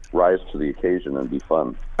rise to the occasion and be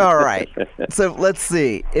fun. All right. So let's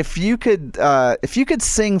see. If you could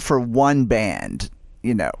sing for one band,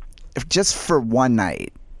 if just for one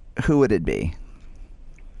night, who would it be?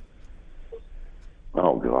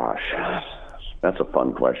 Oh gosh, that's a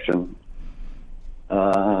fun question.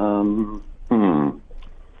 Well,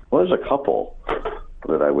 there's a couple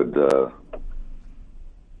that I would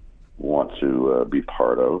want to be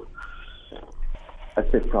part of. I'd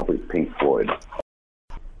say probably Pink Floyd.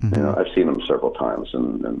 Mm-hmm. I've seen them several times,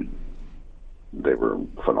 and they were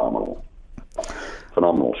phenomenal.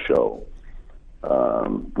 Phenomenal show.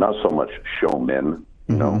 Not so much showmen,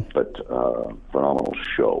 but phenomenal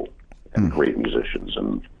show and great musicians,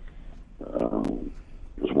 and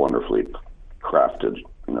it was wonderfully crafted.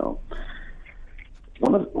 One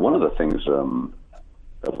of the things of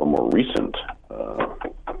a more recent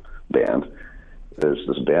band is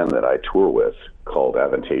this band that I tour with called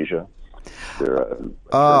Avantasia. They're a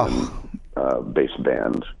German-based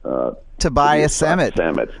band. Tobias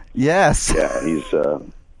Sammet. Yes. Yeah, he's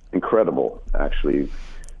incredible, actually.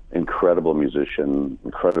 Incredible musician,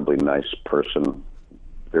 incredibly nice person,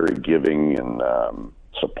 very giving and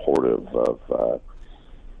supportive of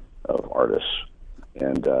artists.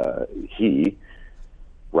 And he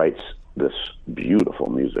writes this beautiful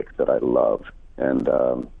music that I love. And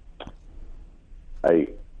I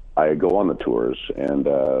go on the tours, and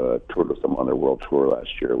toured with them on their world tour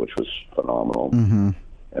last year, which was phenomenal. Mm-hmm.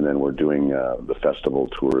 And then we're doing the festival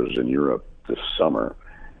tours in Europe this summer.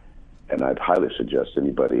 And I'd highly suggest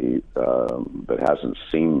anybody that hasn't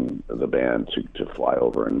seen the band to fly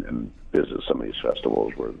over and visit some of these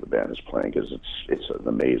festivals where the band is playing, because it's an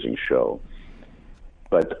amazing show.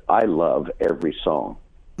 But I love every song,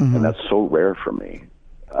 and that's so rare for me.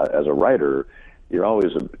 As a writer, you're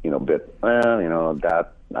always a bit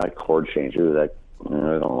that chord change, that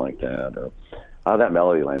I don't like that, or that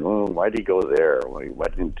melody line. Well, why did he go there? Why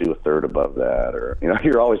didn't he do a third above that? Or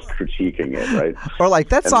you're always critiquing it, right? Or like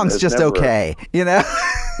that song's just okay,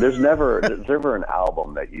 There's never an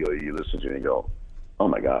album that you listen to and you go, oh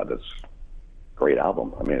my God, that's a great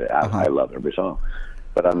album. I mean, I love every song,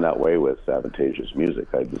 but I'm that way with Avantasia's music.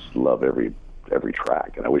 I just love every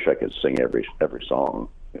track, and I wish I could sing every song.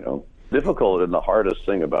 Difficult, and the hardest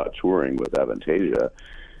thing about touring with Avantasia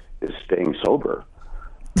is staying sober.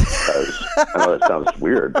 Because I know that sounds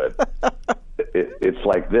weird, but it's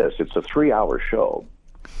like this. It's a 3-hour show,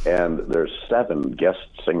 and there's 7 guest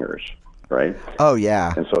singers, right? Oh,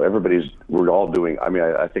 yeah. And so we're all doing,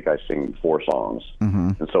 I think I sing 4 songs.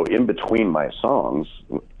 Mm-hmm. And so in between my songs,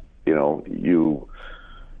 you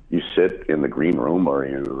sit in the green room, or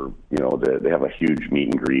they have a huge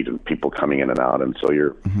meet and greet and people coming in and out. And so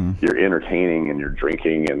you're entertaining, and you're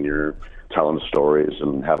drinking, and you're telling stories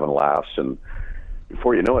and having laughs, and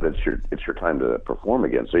before you know it, it's your time to perform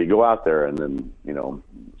again. So you go out there, and then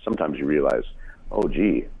sometimes you realize, oh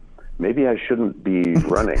gee, maybe I shouldn't be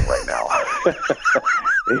running right now.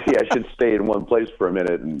 Maybe I should stay in one place for a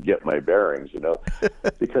minute and get my bearings,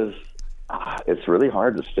 because it's really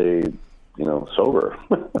hard to stay sober.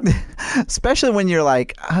 Especially when you're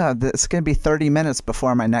like, it's going to be 30 minutes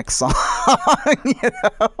before my next song.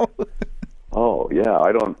 Oh yeah,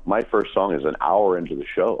 my first song is an hour into the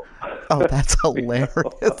show. Oh, that's hilarious.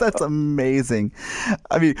 That's amazing.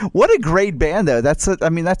 I mean, what a great band though. That's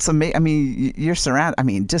amazing. I mean, you're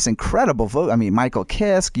surrounded. Just incredible vote. Michael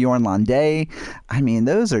Kiske, Jorn Lande.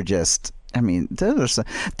 Those are just.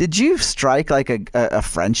 Did you strike like a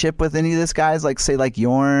friendship with any of these guys, like say like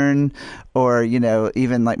Jorn, or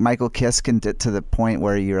even like Michael Kiske, and to the point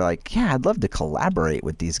where you're like, yeah, I'd love to collaborate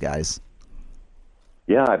with these guys?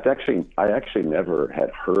 Yeah, I actually never had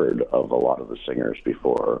heard of a lot of the singers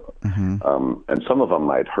before, and some of them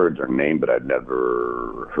I'd heard their name, but I'd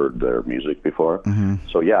never heard their music before. Mm-hmm.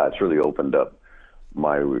 So yeah, it's really opened up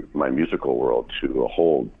my musical world to a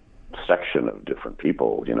whole section of different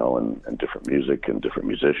people, and different music and different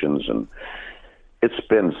musicians, and it's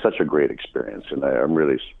been such a great experience. And I'm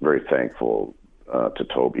really very thankful to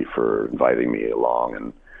Toby for inviting me along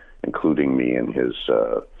and including me in his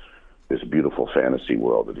this beautiful fantasy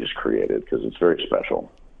world that he's created, because it's very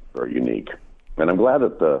special, very unique. And I'm glad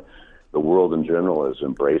that the world in general has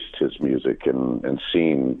embraced his music and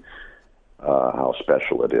seen how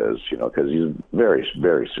special it is, because he's very,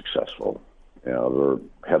 very successful. We're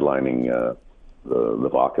headlining the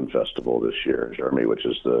Wacken Festival this year in Germany, which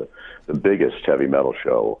is the biggest heavy metal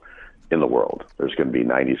show in the world. There's going to be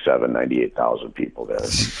 98,000 people there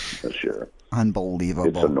this year. Unbelievable.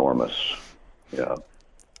 It's enormous. Yeah.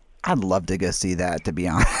 I'd love to go see that, to be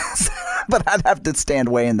honest. But I'd have to stand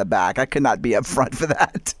way in the back. I could not be up front for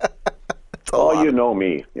that. Oh, you know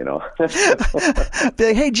me, you know. Be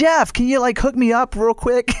like, hey, Jeff, can you like hook me up real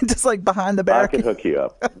quick? Just like behind the back. I could hook you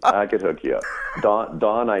up.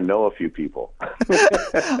 Don, I know a few people.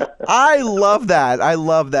 I love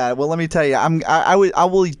that. Well, let me tell you, I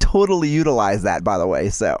will totally utilize that, by the way.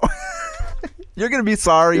 So you're going to be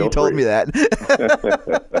sorry you told me that.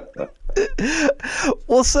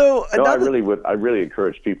 Well, so no, I really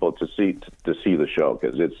encourage people to see the show,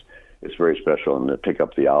 because it's very special, and to pick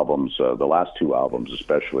up the albums. The last two albums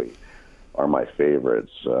especially are my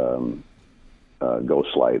favorites,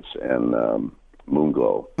 Ghost Lights and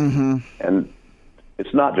Moonglow. Mm-hmm. And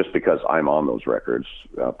it's not just because I'm on those records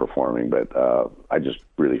performing, but I just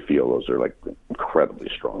really feel those are like incredibly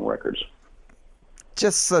strong records.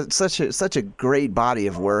 Just such a great body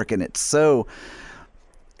of work, and it's so,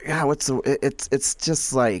 it's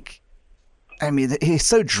just like, I mean, he's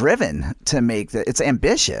so driven to make it's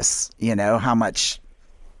ambitious, you know, how much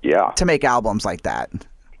to make albums like that.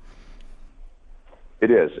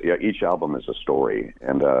 It is. Yeah, each album is a story,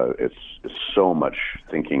 and it's so much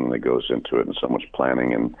thinking that goes into it, and so much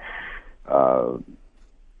planning. And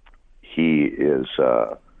he's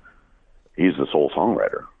the sole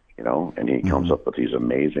songwriter, you know, and he comes up with these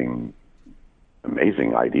amazing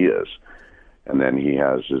ideas. And then he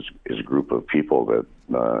has his group of people that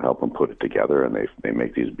help him put it together, and they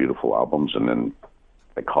make these beautiful albums. And then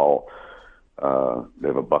they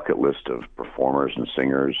have a bucket list of performers and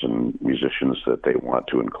singers and musicians that they want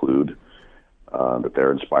to include, that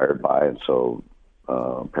they're inspired by. And so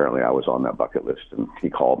apparently I was on that bucket list, and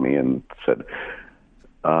he called me and said,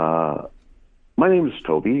 my name is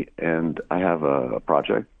Toby, and I have a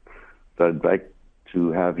project that I'd like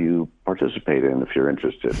to have you participate in if you're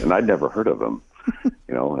interested. And I'd never heard of him,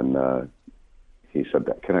 you know, and he said,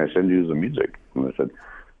 can I send you the music? And I said,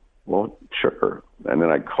 well, sure. And then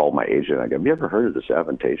I called my agent. I go, have you ever heard of this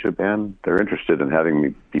Avantasia band? They're interested in having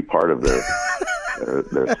me be part of their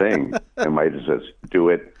thing. And my agent says, do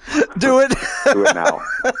it. Do it. Do it now.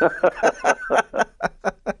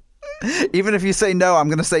 Even if you say no, I'm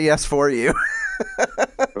going to say yes for you.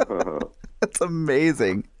 That's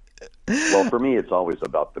amazing. Well, for me, it's always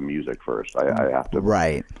about the music first. I have to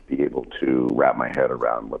be able to wrap my head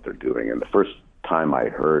around what they're doing. And the first time I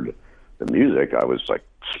heard the music, I was like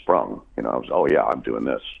sprung. You know, I'm doing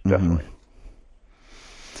this, definitely.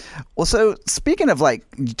 Well, so speaking of like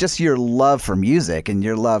just your love for music and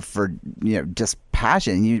your love for, you know, just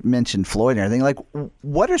passion, you mentioned Floyd and everything. Like,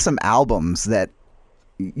 what are some albums that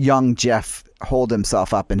young Jeff holds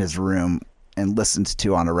himself up in his room and listens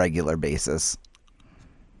to on a regular basis?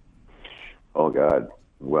 Oh God!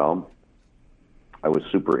 Well, I was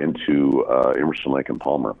super into Emerson, Lake and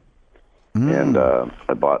Palmer, and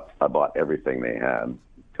I bought everything they had,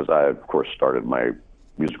 because I, of course, started my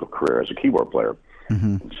musical career as a keyboard player.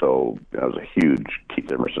 Mm-hmm. So I was a huge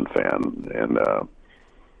Keith Emerson fan, and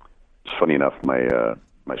it's funny enough, my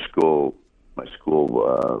school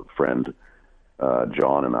friend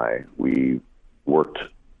John and we worked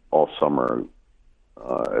all summer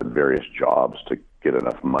at various jobs to get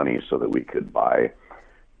enough money so that we could buy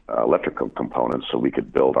electrical components so we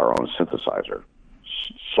could build our own synthesizer,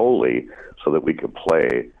 solely so that we could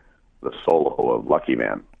play the solo of Lucky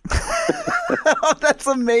Man. Oh, that's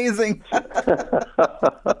amazing.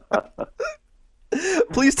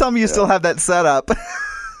 Please tell me you still have that set up.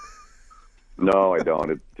 No, I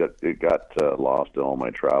don't. It got lost in all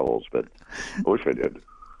my travels, but I wish I did.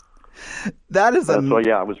 That is so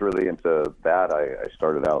yeah, I was really into that. I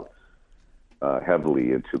started out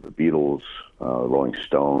heavily into the Beatles, Rolling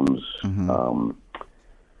Stones. Mm-hmm.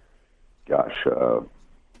 Of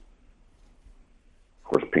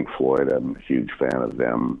course, Pink Floyd. I'm a huge fan of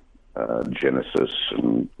them. Genesis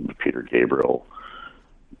and Peter Gabriel.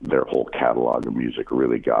 Their whole catalog of music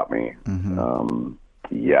really got me. Mm-hmm.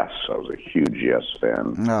 Yes, I was a huge Yes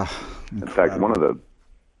fan. Oh, in fact, one of the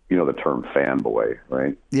term fanboy,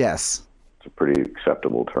 right? Yes. It's a pretty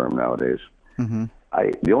acceptable term nowadays. Mm-hmm.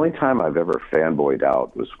 The only time I've ever fanboyed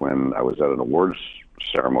out was when I was at an awards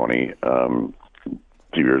ceremony a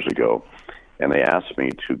few years ago, and they asked me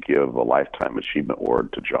to give a Lifetime Achievement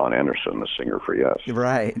Award to John Anderson, the singer for Yes.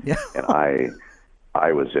 Right. Yeah. And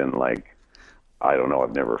I was in like I don't know.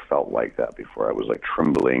 I've never felt like that before. I was like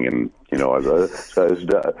trembling, and I was,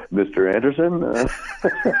 Mr. Anderson,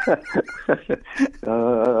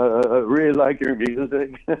 really like your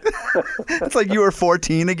music. It's like you were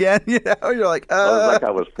 14 again. You're like, I was like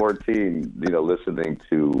I was 14, listening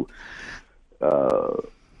to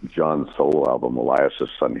John's solo album, Elias's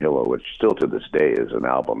Sun Hilo, which still to this day is an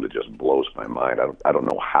album that just blows my mind. I don't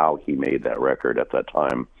know how he made that record at that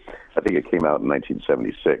time. I think it came out in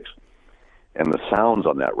 1976. And the sounds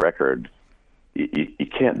on that record, you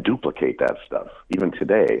can't duplicate that stuff, even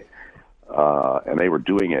today. And they were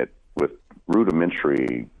doing it with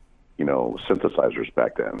rudimentary, synthesizers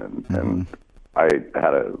back then. And I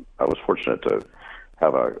was fortunate to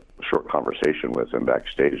have a short conversation with him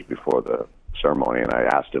backstage before the ceremony, and I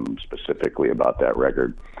asked him specifically about that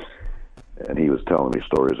record. And he was telling me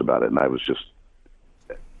stories about it, and I was just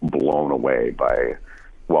blown away by,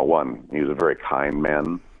 well, one, he was a very kind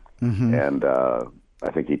man. And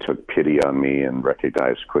I think he took pity on me and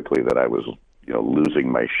recognized quickly that I was,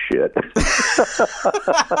 losing my shit.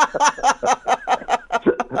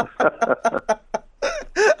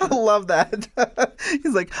 I love that.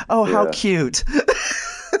 He's like, oh, how cute.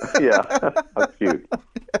 Yeah, how cute.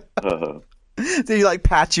 So he like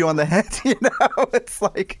pat you on the head, It's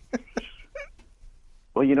like.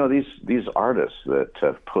 Well, these artists that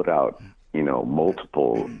have put out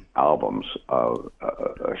multiple albums of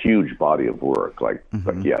a huge body of work, like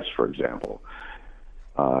Yes, for example.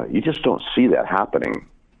 You just don't see that happening,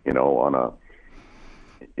 in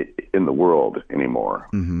the world anymore.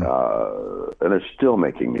 And they're still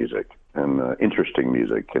making music and interesting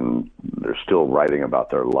music, and they're still writing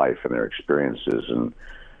about their life and their experiences and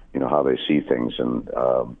how they see things. And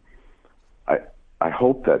I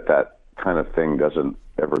hope that kind of thing doesn't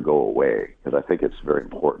ever go away, because I think it's very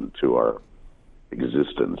important to our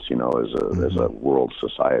existence, as a world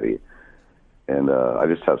society. And I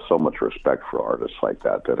just have so much respect for artists like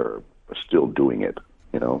that are still doing it,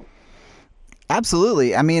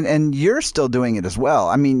 Absolutely. I mean, and you're still doing it as well.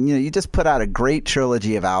 I mean, you just put out a great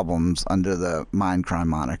trilogy of albums under the Mindcrime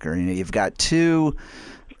moniker. You've got 2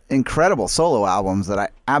 incredible solo albums that I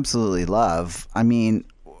absolutely love. I mean,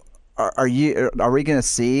 are we going to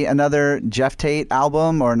see another Geoff Tate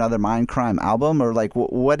album or another Mindcrime album, or like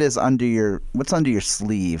what's under your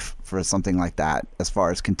sleeve for something like that as far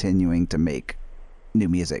as continuing to make new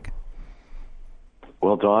music?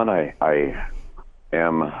 Well, Don, I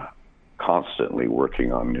am constantly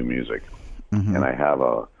working on new music, and I have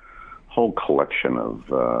a whole collection of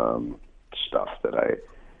stuff that I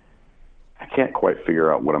can't quite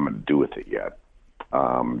figure out what I'm going to do with it yet.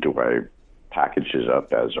 Do I package it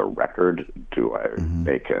up as a record? Do I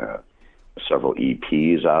make several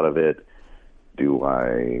EPs out of it? Do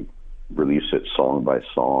I release it song by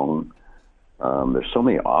song? There's so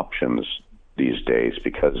many options these days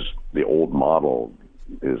because the old model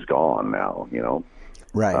is gone now,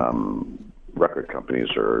 Right. Record companies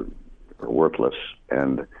are worthless,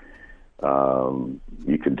 and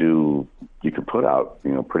you could put out,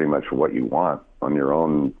 pretty much what you want on your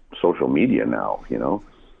own social media now,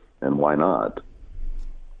 and why not?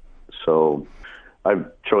 So I've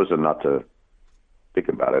chosen not to think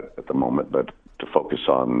about it at the moment, but to focus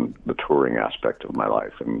on the touring aspect of my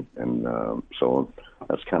life. And so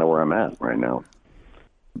that's kind of where I'm at right now.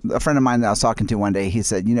 A friend of mine that I was talking to one day, he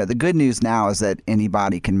said, the good news now is that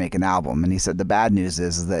anybody can make an album. And he said, the bad news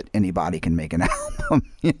is that anybody can make an album,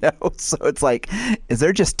 So it's like, is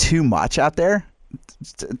there just too much out there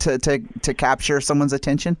to capture someone's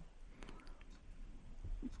attention?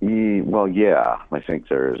 Well, yeah, I think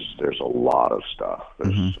there's a lot of stuff.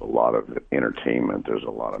 There's a lot of entertainment. There's a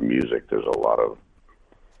lot of music. There's a lot of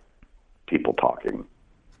people talking,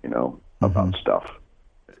 about stuff.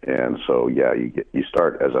 And so, yeah, you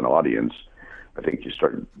start as an audience. I think you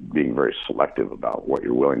start being very selective about what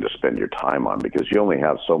you're willing to spend your time on, because you only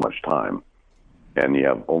have so much time, and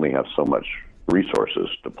you only have so much resources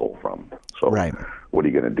to pull from. So, right. What are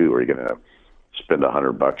you going to do? Are you going to spend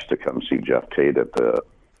 $100 to come see Geoff Tate at the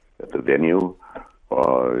venue,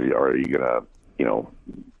 or are you going to,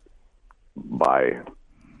 buy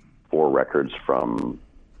 4 records from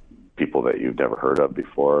people that you've never heard of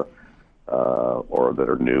before, or that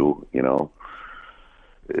are new?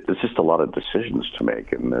 It's just a lot of decisions to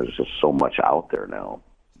make, and there's just so much out there now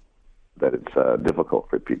that it's difficult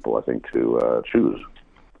for people, I think, to choose.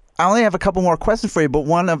 I only have a couple more questions for you, but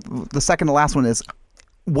the second to last one is,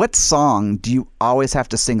 what song do you always have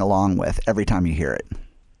to sing along with every time you hear it?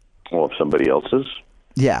 Well, if somebody else's?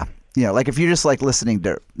 Yeah. Like if you're just like listening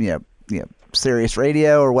to, Sirius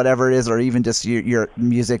Radio or whatever it is, or even just your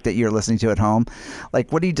music that you're listening to at home?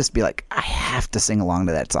 Like, what do you just be like, I have to sing along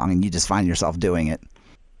to that song, and you just find yourself doing it?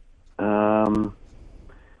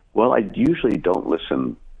 Well, I usually don't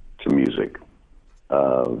listen to music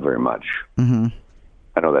very much. Mm-hmm.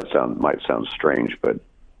 I know that might sound strange, but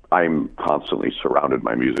I'm constantly surrounded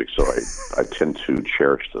by music, so I tend to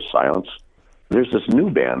cherish the silence. There's this new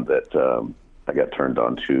band that I got turned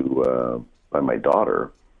on to by my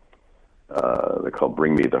daughter. They're called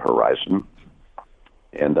Bring Me the Horizon,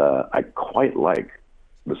 and I quite like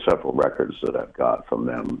the several records that I've got from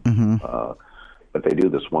them. Mm-hmm. But they do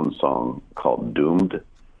this one song called Doomed,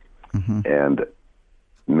 Mm-hmm. and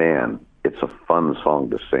man, it's a fun song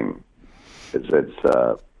to sing.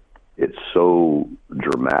 It's so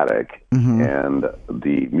dramatic, Mm-hmm. and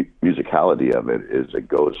the musicality of it is it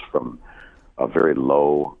goes from a very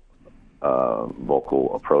low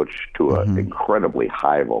vocal approach to an Mm-hmm. incredibly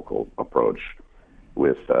high vocal approach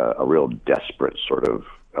with a real desperate sort of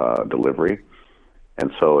delivery,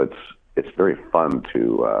 and so it's very fun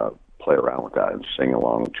to play around with that and sing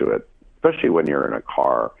along to it, especially when you're in a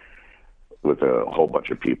car with a whole bunch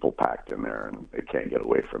of people packed in there and they can't get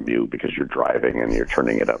away from you because you're driving and you're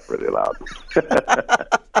turning it up really loud.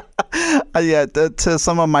 Yeah, to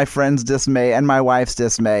some of my friends' dismay and my wife's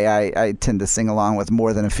dismay, I tend to sing along with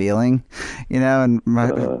More Than a Feeling, and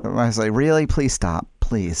my wife's like, really? Please stop.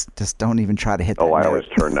 Please, just don't even try to hit that I note. always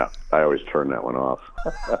turn that one off.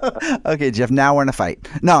 Okay, Jeff, now we're in a fight.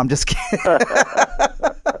 No, I'm just kidding.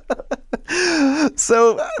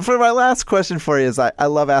 So for my last question for you is, I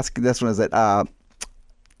love asking this one, is that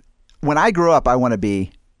when I grow up, I want to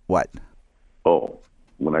be what? Oh,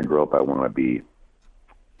 when I grow up, I want to be,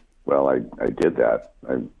 well, I did that.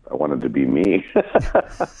 I wanted to be me.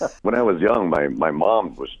 When I was young, my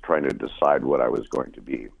mom was trying to decide what I was going to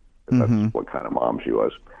be. That's Mm-hmm. what kind of mom she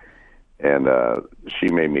was. And she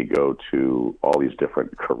made me go to all these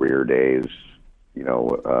different career days,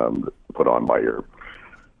 put on by your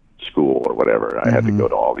school or whatever. And I had to go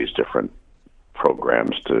to all these different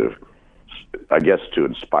programs to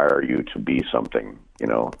inspire you to be something,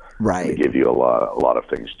 Right. to give you a lot of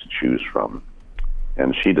things to choose from.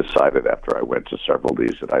 And she decided after I went to several of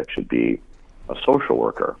these that I should be a social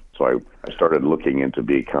worker. So I started looking into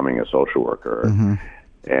becoming a social worker, Mm-hmm.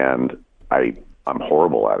 and I'm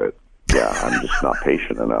horrible at it. Yeah, I'm just not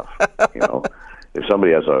patient enough. If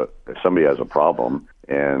somebody has a problem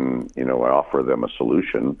and I offer them a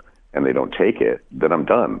solution and they don't take it, then I'm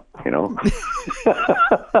done.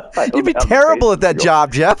 You'd be terrible at that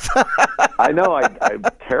job, Jeff. I know. I'm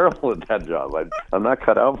terrible at that job. I'm not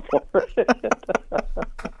cut out for it.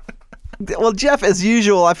 Well, Jeff, as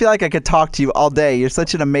usual, I feel like I could talk to you all day. You're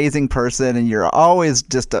such an amazing person, and you're always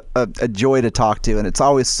just a joy to talk to, and it's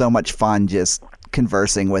always so much fun just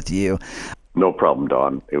conversing with you. No problem,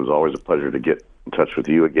 Don. It was always a pleasure to get in touch with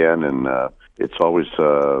you again, and it's always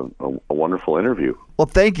a wonderful interview. Well,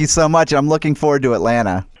 thank you so much. I'm looking forward to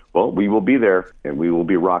Atlanta. Well, we will be there, and we will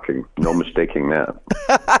be rocking. No mistaking that.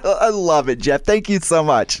 I love it, Jeff. Thank you so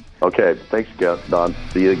much. Okay, thanks, Don.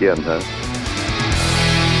 See you again, huh?